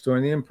Comedy Store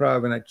and the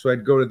Improv, and so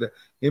I'd go to the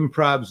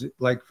improvs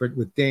like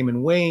with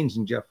Damon Wayans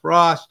and Jeff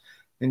Ross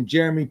and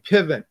Jeremy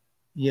Piven,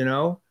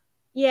 Yeah.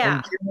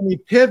 And Jeremy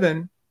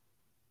Piven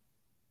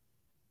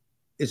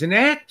is an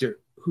actor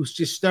who's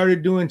just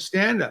started doing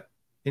stand-up,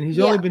 and he's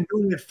only been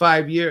doing it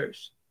 5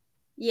 years.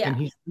 Yeah.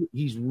 And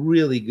he's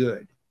really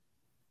good.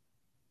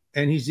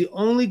 And he's the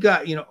only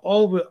guy,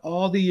 over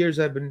all the years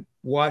I've been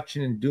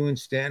watching and doing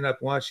stand-up,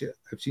 I've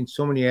seen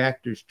so many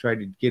actors try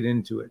to get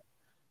into it.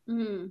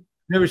 Mm-hmm.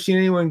 Never seen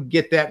anyone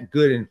get that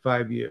good in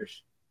 5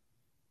 years.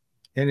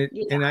 And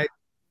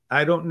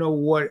I don't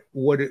know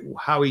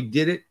how he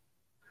did it,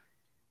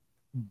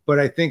 but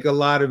I think a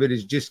lot of it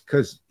is just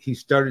because he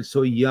started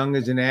so young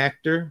as an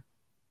actor,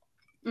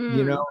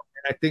 and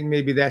I think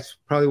maybe that's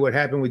probably what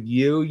happened with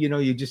you.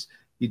 You just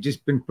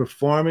been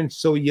performing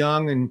so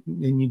young, and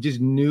you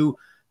just knew.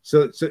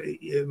 So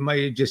it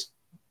might have just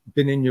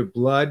been in your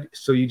blood.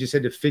 So you just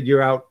had to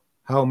figure out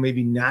how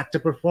maybe not to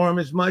perform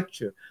as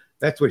much.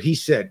 That's what he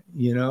said,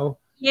 Yeah,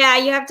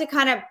 you have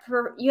to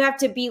you have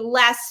to be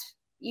less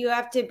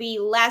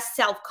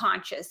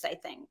self-conscious, I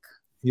think.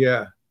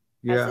 Yeah.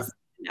 You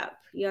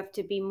have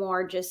to be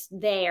more just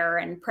there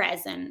and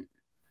present.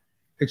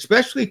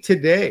 Especially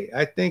today.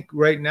 I think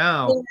right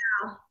now,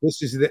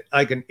 this is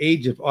like an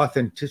age of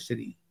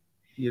authenticity.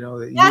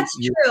 That's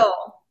true.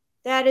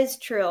 That is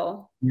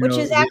true, which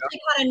is actually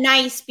kind of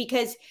nice,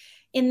 because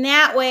in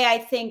that way, I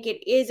think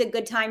it is a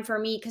good time for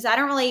me, because I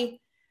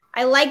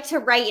like to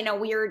write in a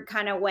weird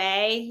kind of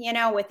way,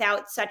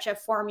 without such a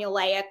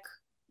formulaic,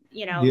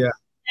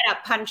 set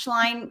up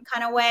punchline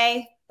kind of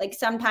way. Like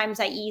sometimes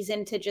I ease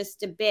into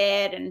just a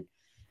bit, and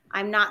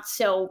I'm not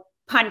so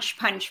punch,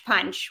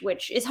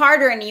 which is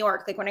harder in New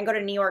York. Like when I go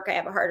to New York, I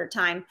have a harder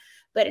time.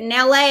 But in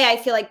LA, I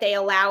feel like they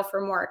allow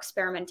for more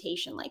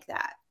experimentation like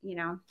that,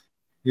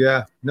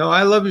 Yeah. No,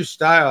 I love your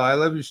style. I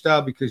love your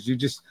style because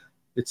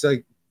it's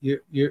like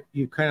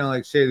you kind of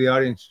like say to the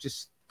audience,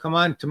 just come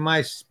on to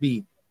my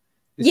speed.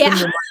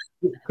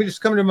 Just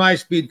come to my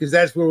speed, because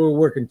that's where we're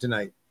working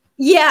tonight.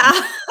 Yeah.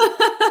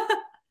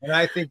 And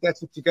I think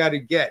that's what you got to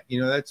get.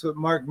 That's what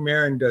Mark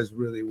Maron does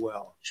really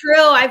well.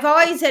 True. I've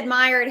always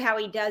admired how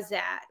he does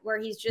that, where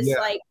he's just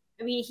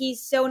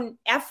he's so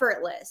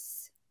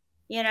effortless,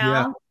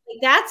 Yeah. Like,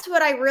 that's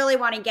what I really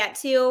want to get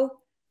to,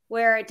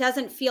 where it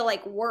doesn't feel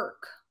like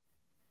work.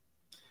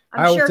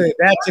 I will say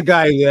that's a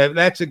guy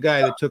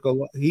that took a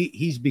lot.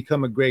 He's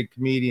become a great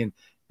comedian.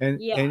 And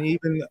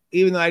even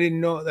though I didn't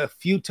know, the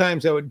few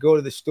times I would go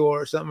to the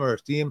store or something or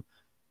see him,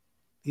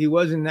 he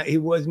was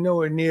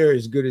nowhere near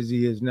as good as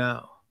he is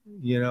now.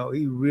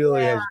 He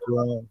really has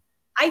grown.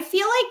 I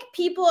feel like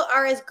people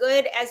are as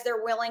good as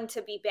they're willing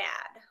to be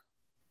bad.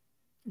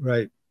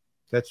 Right.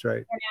 That's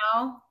right.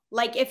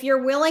 Like if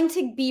you're willing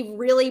to be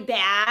really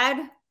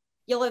bad,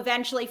 you'll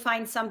eventually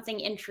find something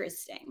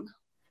interesting.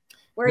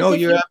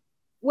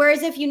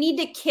 Whereas if you need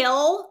to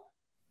kill,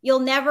 you'll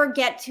never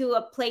get to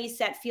a place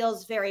that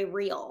feels very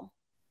real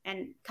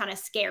and kind of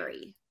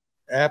scary.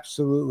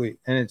 Absolutely.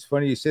 And it's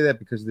funny you say that,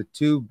 because the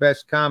two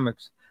best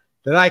comics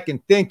that I can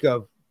think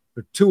of,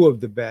 or two of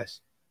the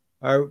best,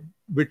 are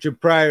Richard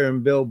Pryor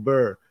and Bill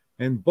Burr.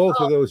 And both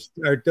of those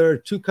there are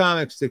two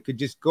comics that could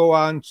just go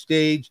on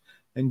stage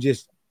and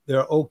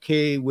they're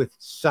okay with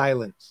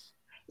silence.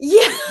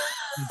 Yeah.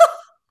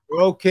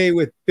 They're okay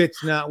with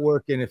bits not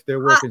working if they're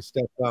working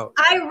stuff out.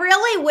 I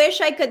really wish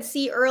I could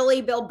see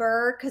early Bill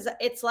Burr, because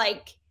it's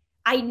like,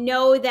 I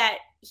know that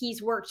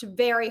he's worked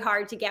very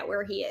hard to get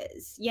where he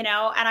is, and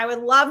I would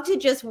love to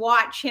just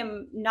watch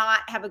him not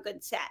have a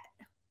good set,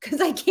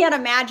 because I can't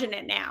imagine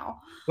it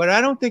now. But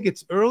I don't think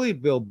it's early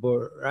Bill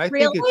Burr. I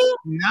think it's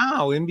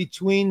now, in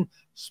between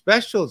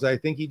specials. I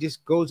think he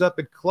just goes up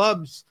at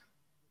clubs.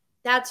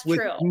 That's with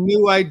true.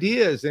 New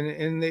ideas,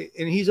 and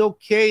he's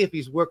okay if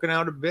he's working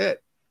out a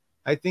bit.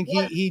 I think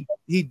he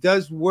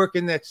does work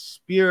in that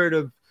spirit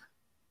of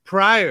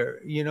Pryor.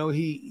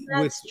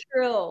 That's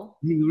true.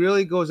 He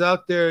really goes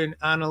out there and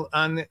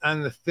on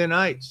the thin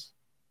ice.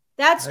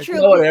 That's true.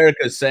 You know what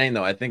Erica's saying,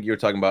 though? I think you're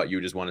talking about, you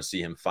just want to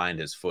see him find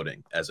his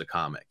footing as a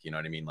comic. You know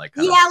what I mean? Like,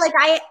 I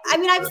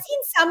mean, I've seen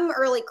some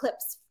early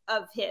clips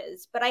of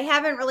his, but I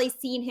haven't really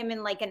seen him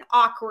in like an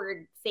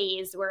awkward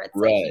phase where it's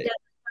like he doesn't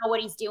know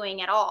what he's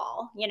doing at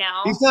all.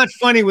 He's not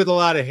funny with a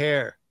lot of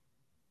hair.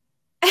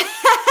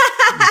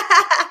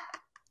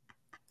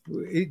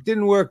 It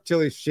didn't work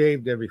till he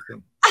shaved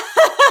everything.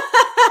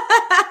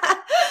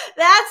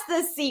 That's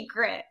the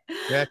secret.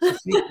 That's the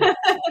secret.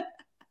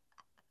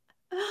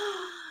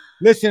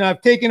 Listen,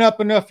 I've taken up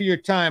enough of your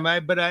time.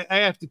 But I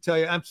have to tell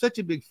you, I'm such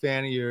a big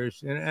fan of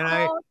yours, and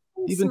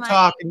even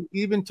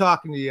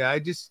talking to you, I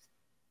just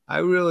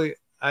really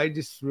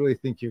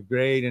think you're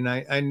great, and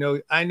I know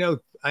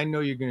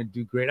you're going to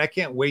do great. I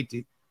can't wait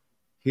to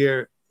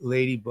hear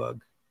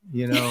Ladybug.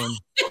 And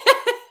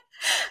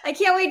I I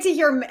can't wait to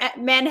hear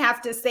men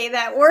have to say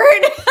that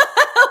word,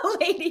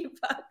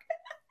 ladybug.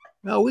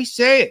 No, we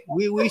say it.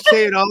 We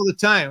say it all the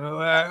time.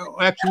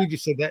 Actually, we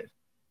just said that.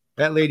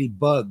 That lady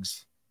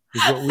bugs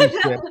is what we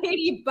say.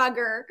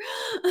 Ladybugger.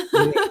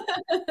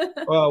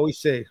 Well, we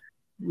say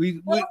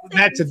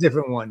that's a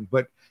different one,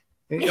 but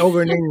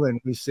over in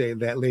England we say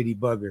that lady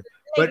bugger.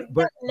 But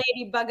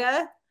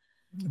ladybugger.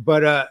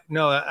 But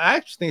no, I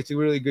actually think it's a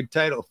really good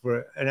title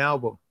for an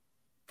album.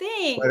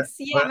 Thanks.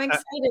 I'm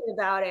excited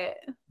about it.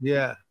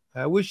 Yeah,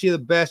 I wish you the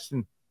best,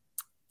 and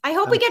I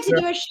hope we get to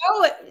do a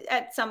show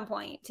at some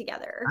point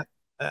together.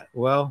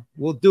 Well,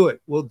 we'll do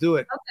it. We'll do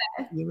it.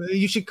 Okay.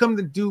 You should come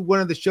to do one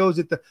of the shows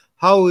at the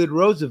Hollywood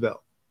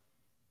Roosevelt.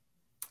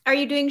 Are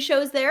you doing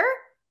shows there?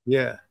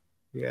 Yeah.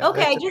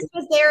 Okay, I just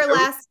was there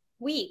last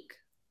week.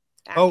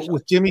 Actually. Oh,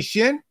 with Jimmy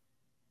Shin?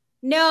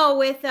 No,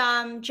 with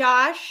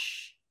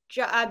Josh,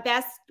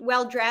 the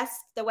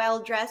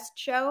well-dressed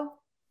show.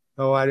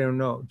 Oh, I don't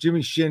know.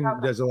 Jimmy Shin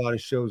does a lot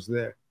of shows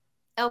there.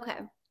 Okay.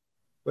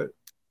 But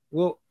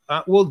we'll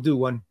do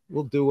one.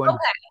 We'll do one. Okay.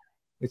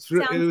 It's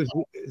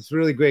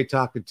really great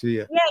talking to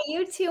you. Yeah,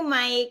 you too,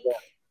 Mike. Yeah.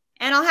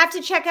 And I'll have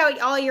to check out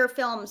all your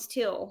films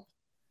too.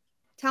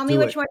 Tell me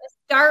which one to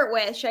start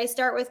with. Should I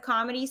start with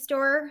Comedy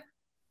Store?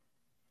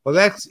 Well,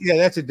 that's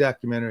a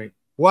documentary.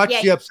 Watch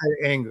The Upside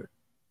of Anger.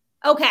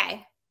 Okay.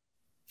 I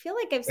feel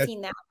like I've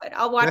seen that, but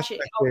I'll watch it.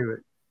 My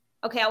favorite.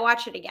 Okay, I'll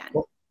watch it again.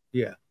 Well,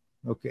 yeah.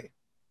 Okay.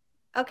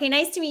 Okay,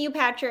 nice to meet you,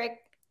 Patrick.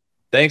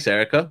 Thanks,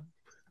 Erica.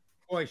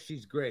 Boy,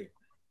 she's great.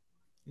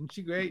 Isn't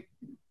she great?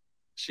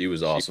 She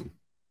was awesome.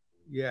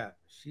 Yeah,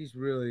 she's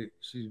very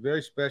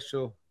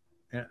special.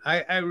 And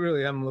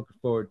I'm looking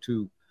forward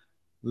to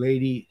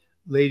Ladybug.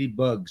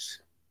 Yeah,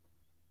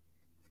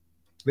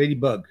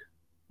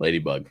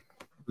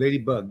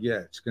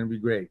 it's going to be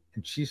great.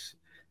 And she's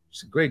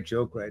a great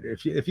joke writer.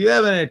 If you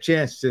haven't had a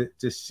chance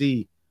to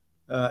see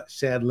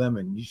Sad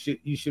Lemon,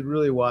 you should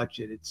really watch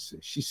it.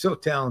 She's so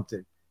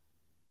talented.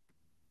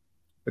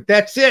 But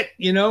that's it,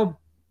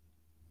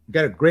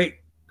 Got a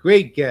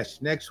great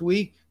guest next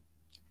week.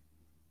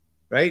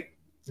 Right?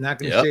 Not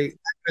going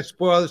to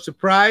spoil the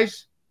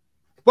surprise,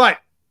 but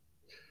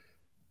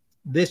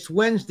this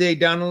Wednesday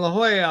down in La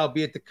Jolla, I'll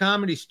be at the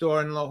Comedy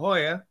Store in La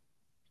Jolla.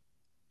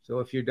 So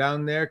if you're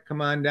down there,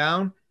 come on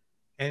down.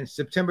 And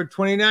September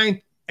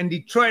 29th in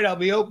Detroit, I'll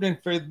be opening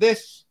for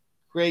this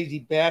crazy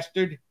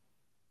bastard,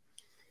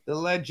 the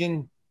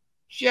legend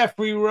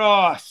Jeffrey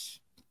Ross.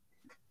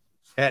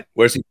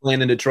 Where's he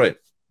playing in Detroit?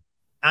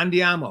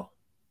 Andiamo.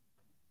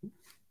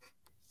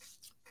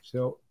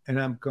 So, and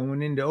I'm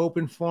going in to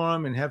open for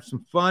him and have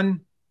some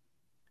fun.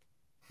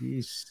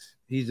 He's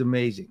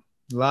amazing.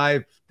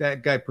 Live,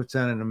 that guy puts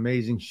on an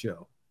amazing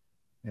show.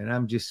 And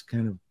I'm just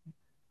kind of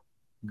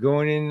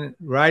going in,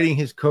 riding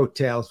his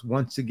coattails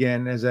once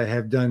again, as I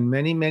have done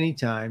many, many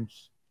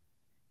times.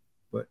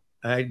 But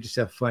I just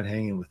have fun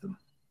hanging with him.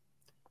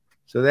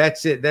 So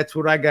that's it. That's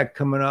what I got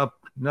coming up.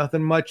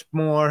 Nothing much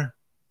more.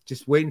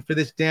 Just waiting for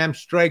this damn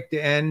strike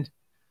to end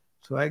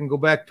so I can go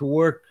back to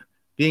work,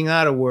 being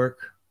out of work.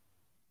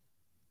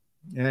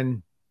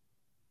 And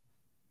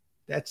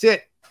that's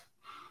it.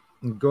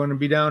 I'm going to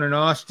be down in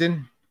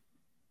Austin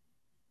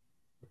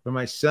for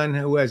my son,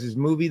 who has his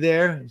movie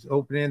there. He's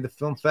opening at the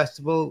film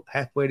festival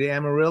halfway to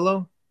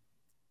Amarillo.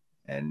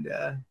 And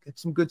get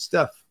some good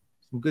stuff.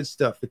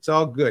 It's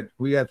all good.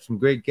 We have some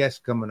great guests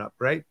coming up,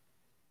 right?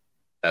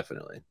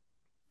 Definitely.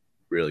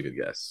 Really good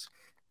guests.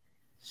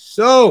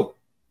 So,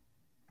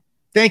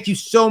 thank you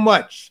so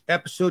much.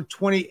 Episode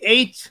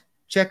 28.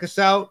 Check us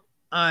out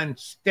on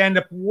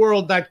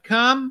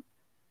STANDUPWORLD.com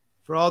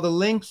for all the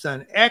links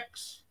on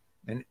X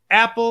and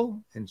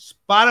Apple and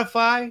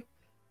Spotify.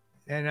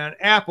 And on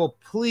Apple,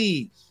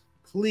 please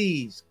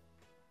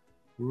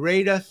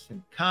rate us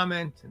and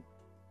comment and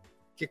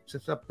kicks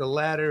us up the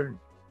ladder.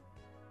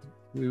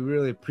 We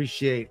really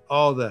appreciate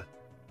all the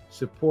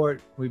support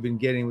we've been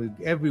getting.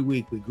 Every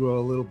week we grow a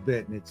little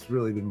bit, and it's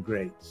really been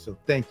great. So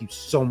thank you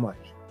so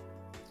much.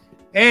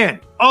 And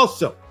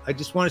also, I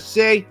just want to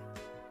say,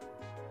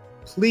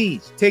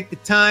 please take the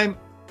time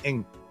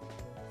and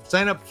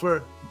sign up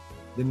for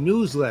the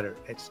newsletter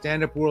at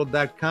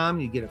standupworld.com.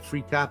 You get a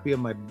free copy of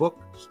my book,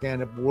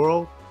 Stand Up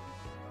World,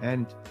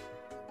 and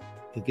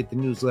you get the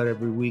newsletter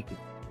every week.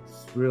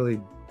 It's really,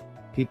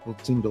 people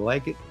seem to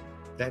like it.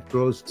 That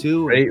grows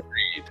too. Great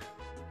read.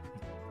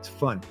 It's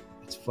fun.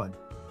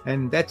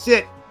 And that's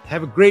it.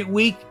 Have a great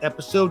week.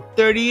 Episode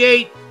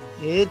 38.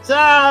 It's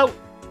out.